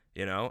 7-Up.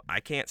 I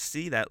can't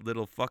see that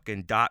little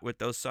fucking dot with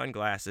those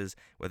sunglasses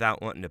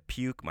without wanting to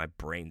puke my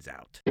brains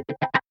out.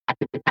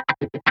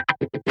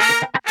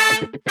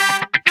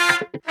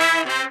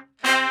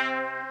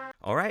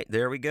 All right,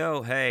 there we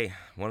go. Hey,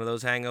 one of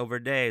those hangover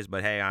days,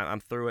 but hey, I'm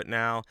through it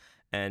now.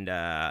 And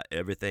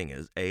everything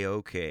is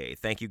A-okay.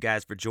 Thank you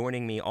guys for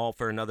joining me all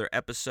for another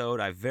episode.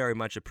 I very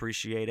much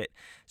appreciate it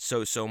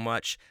so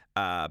much.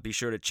 Be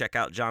sure to check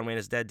out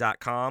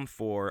JohnWayneIsDead.com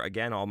for,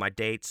 again, all my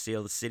dates, see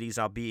all the cities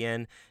I'll be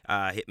in.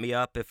 Hit me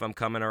up if I'm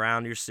coming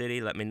around your city.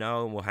 Let me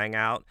know, and we'll hang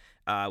out.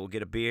 We'll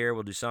get a beer.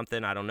 We'll do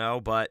something. I don't know,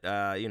 but,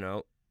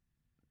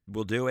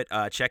 we'll do it.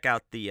 Check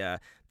out the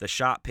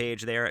shop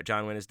page there at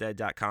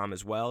JohnWayneIsDead.com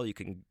as well. You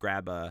can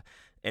grab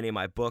any of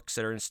my books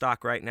that are in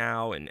stock right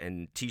now,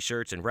 and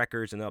t-shirts and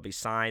records, and they'll be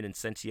signed and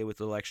sent to you with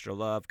a little extra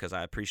love because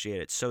I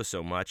appreciate it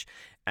so much.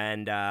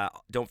 And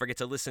don't forget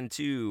to listen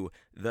to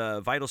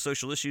the Vital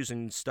Social Issues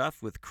and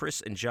Stuff with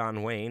Chris and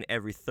John Wayne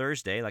every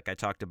Thursday, like I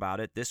talked about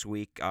it. This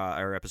week,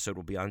 our episode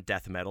will be on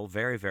death metal.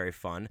 Very, very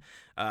fun.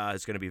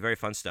 It's going to be very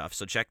fun stuff,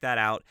 so check that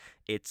out.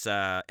 It's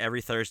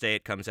every Thursday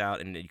it comes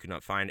out, and you can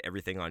find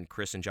everything on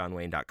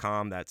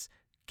chrisandjohnwayne.com. That's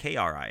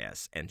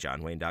KRIS and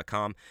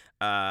JohnWayne.com,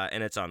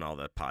 and it's on all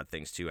the pod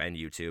things too, and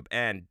YouTube.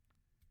 And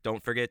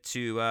don't forget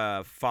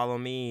to follow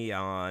me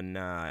on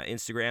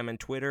Instagram and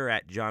Twitter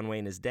at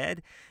JohnWayneIsDead.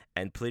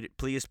 And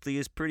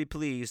please, pretty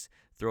please,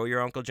 throw your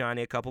Uncle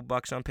Johnny a couple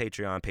bucks on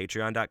Patreon,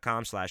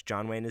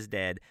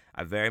 patreon.com/JohnWayneIsDead.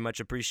 I very much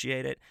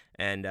appreciate it.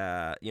 And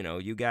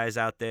you guys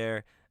out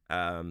there,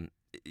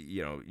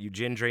 you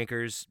gin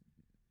drinkers,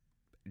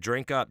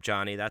 drink up,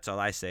 Johnny. That's all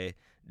I say.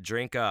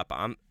 Drink up.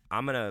 I'm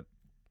gonna.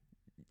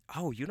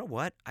 oh, you know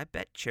what? I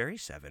bet cherry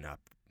 7-Up.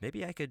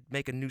 Maybe I could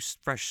make a new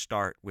fresh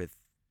start with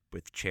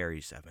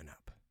cherry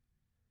 7-Up.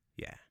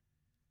 Yeah.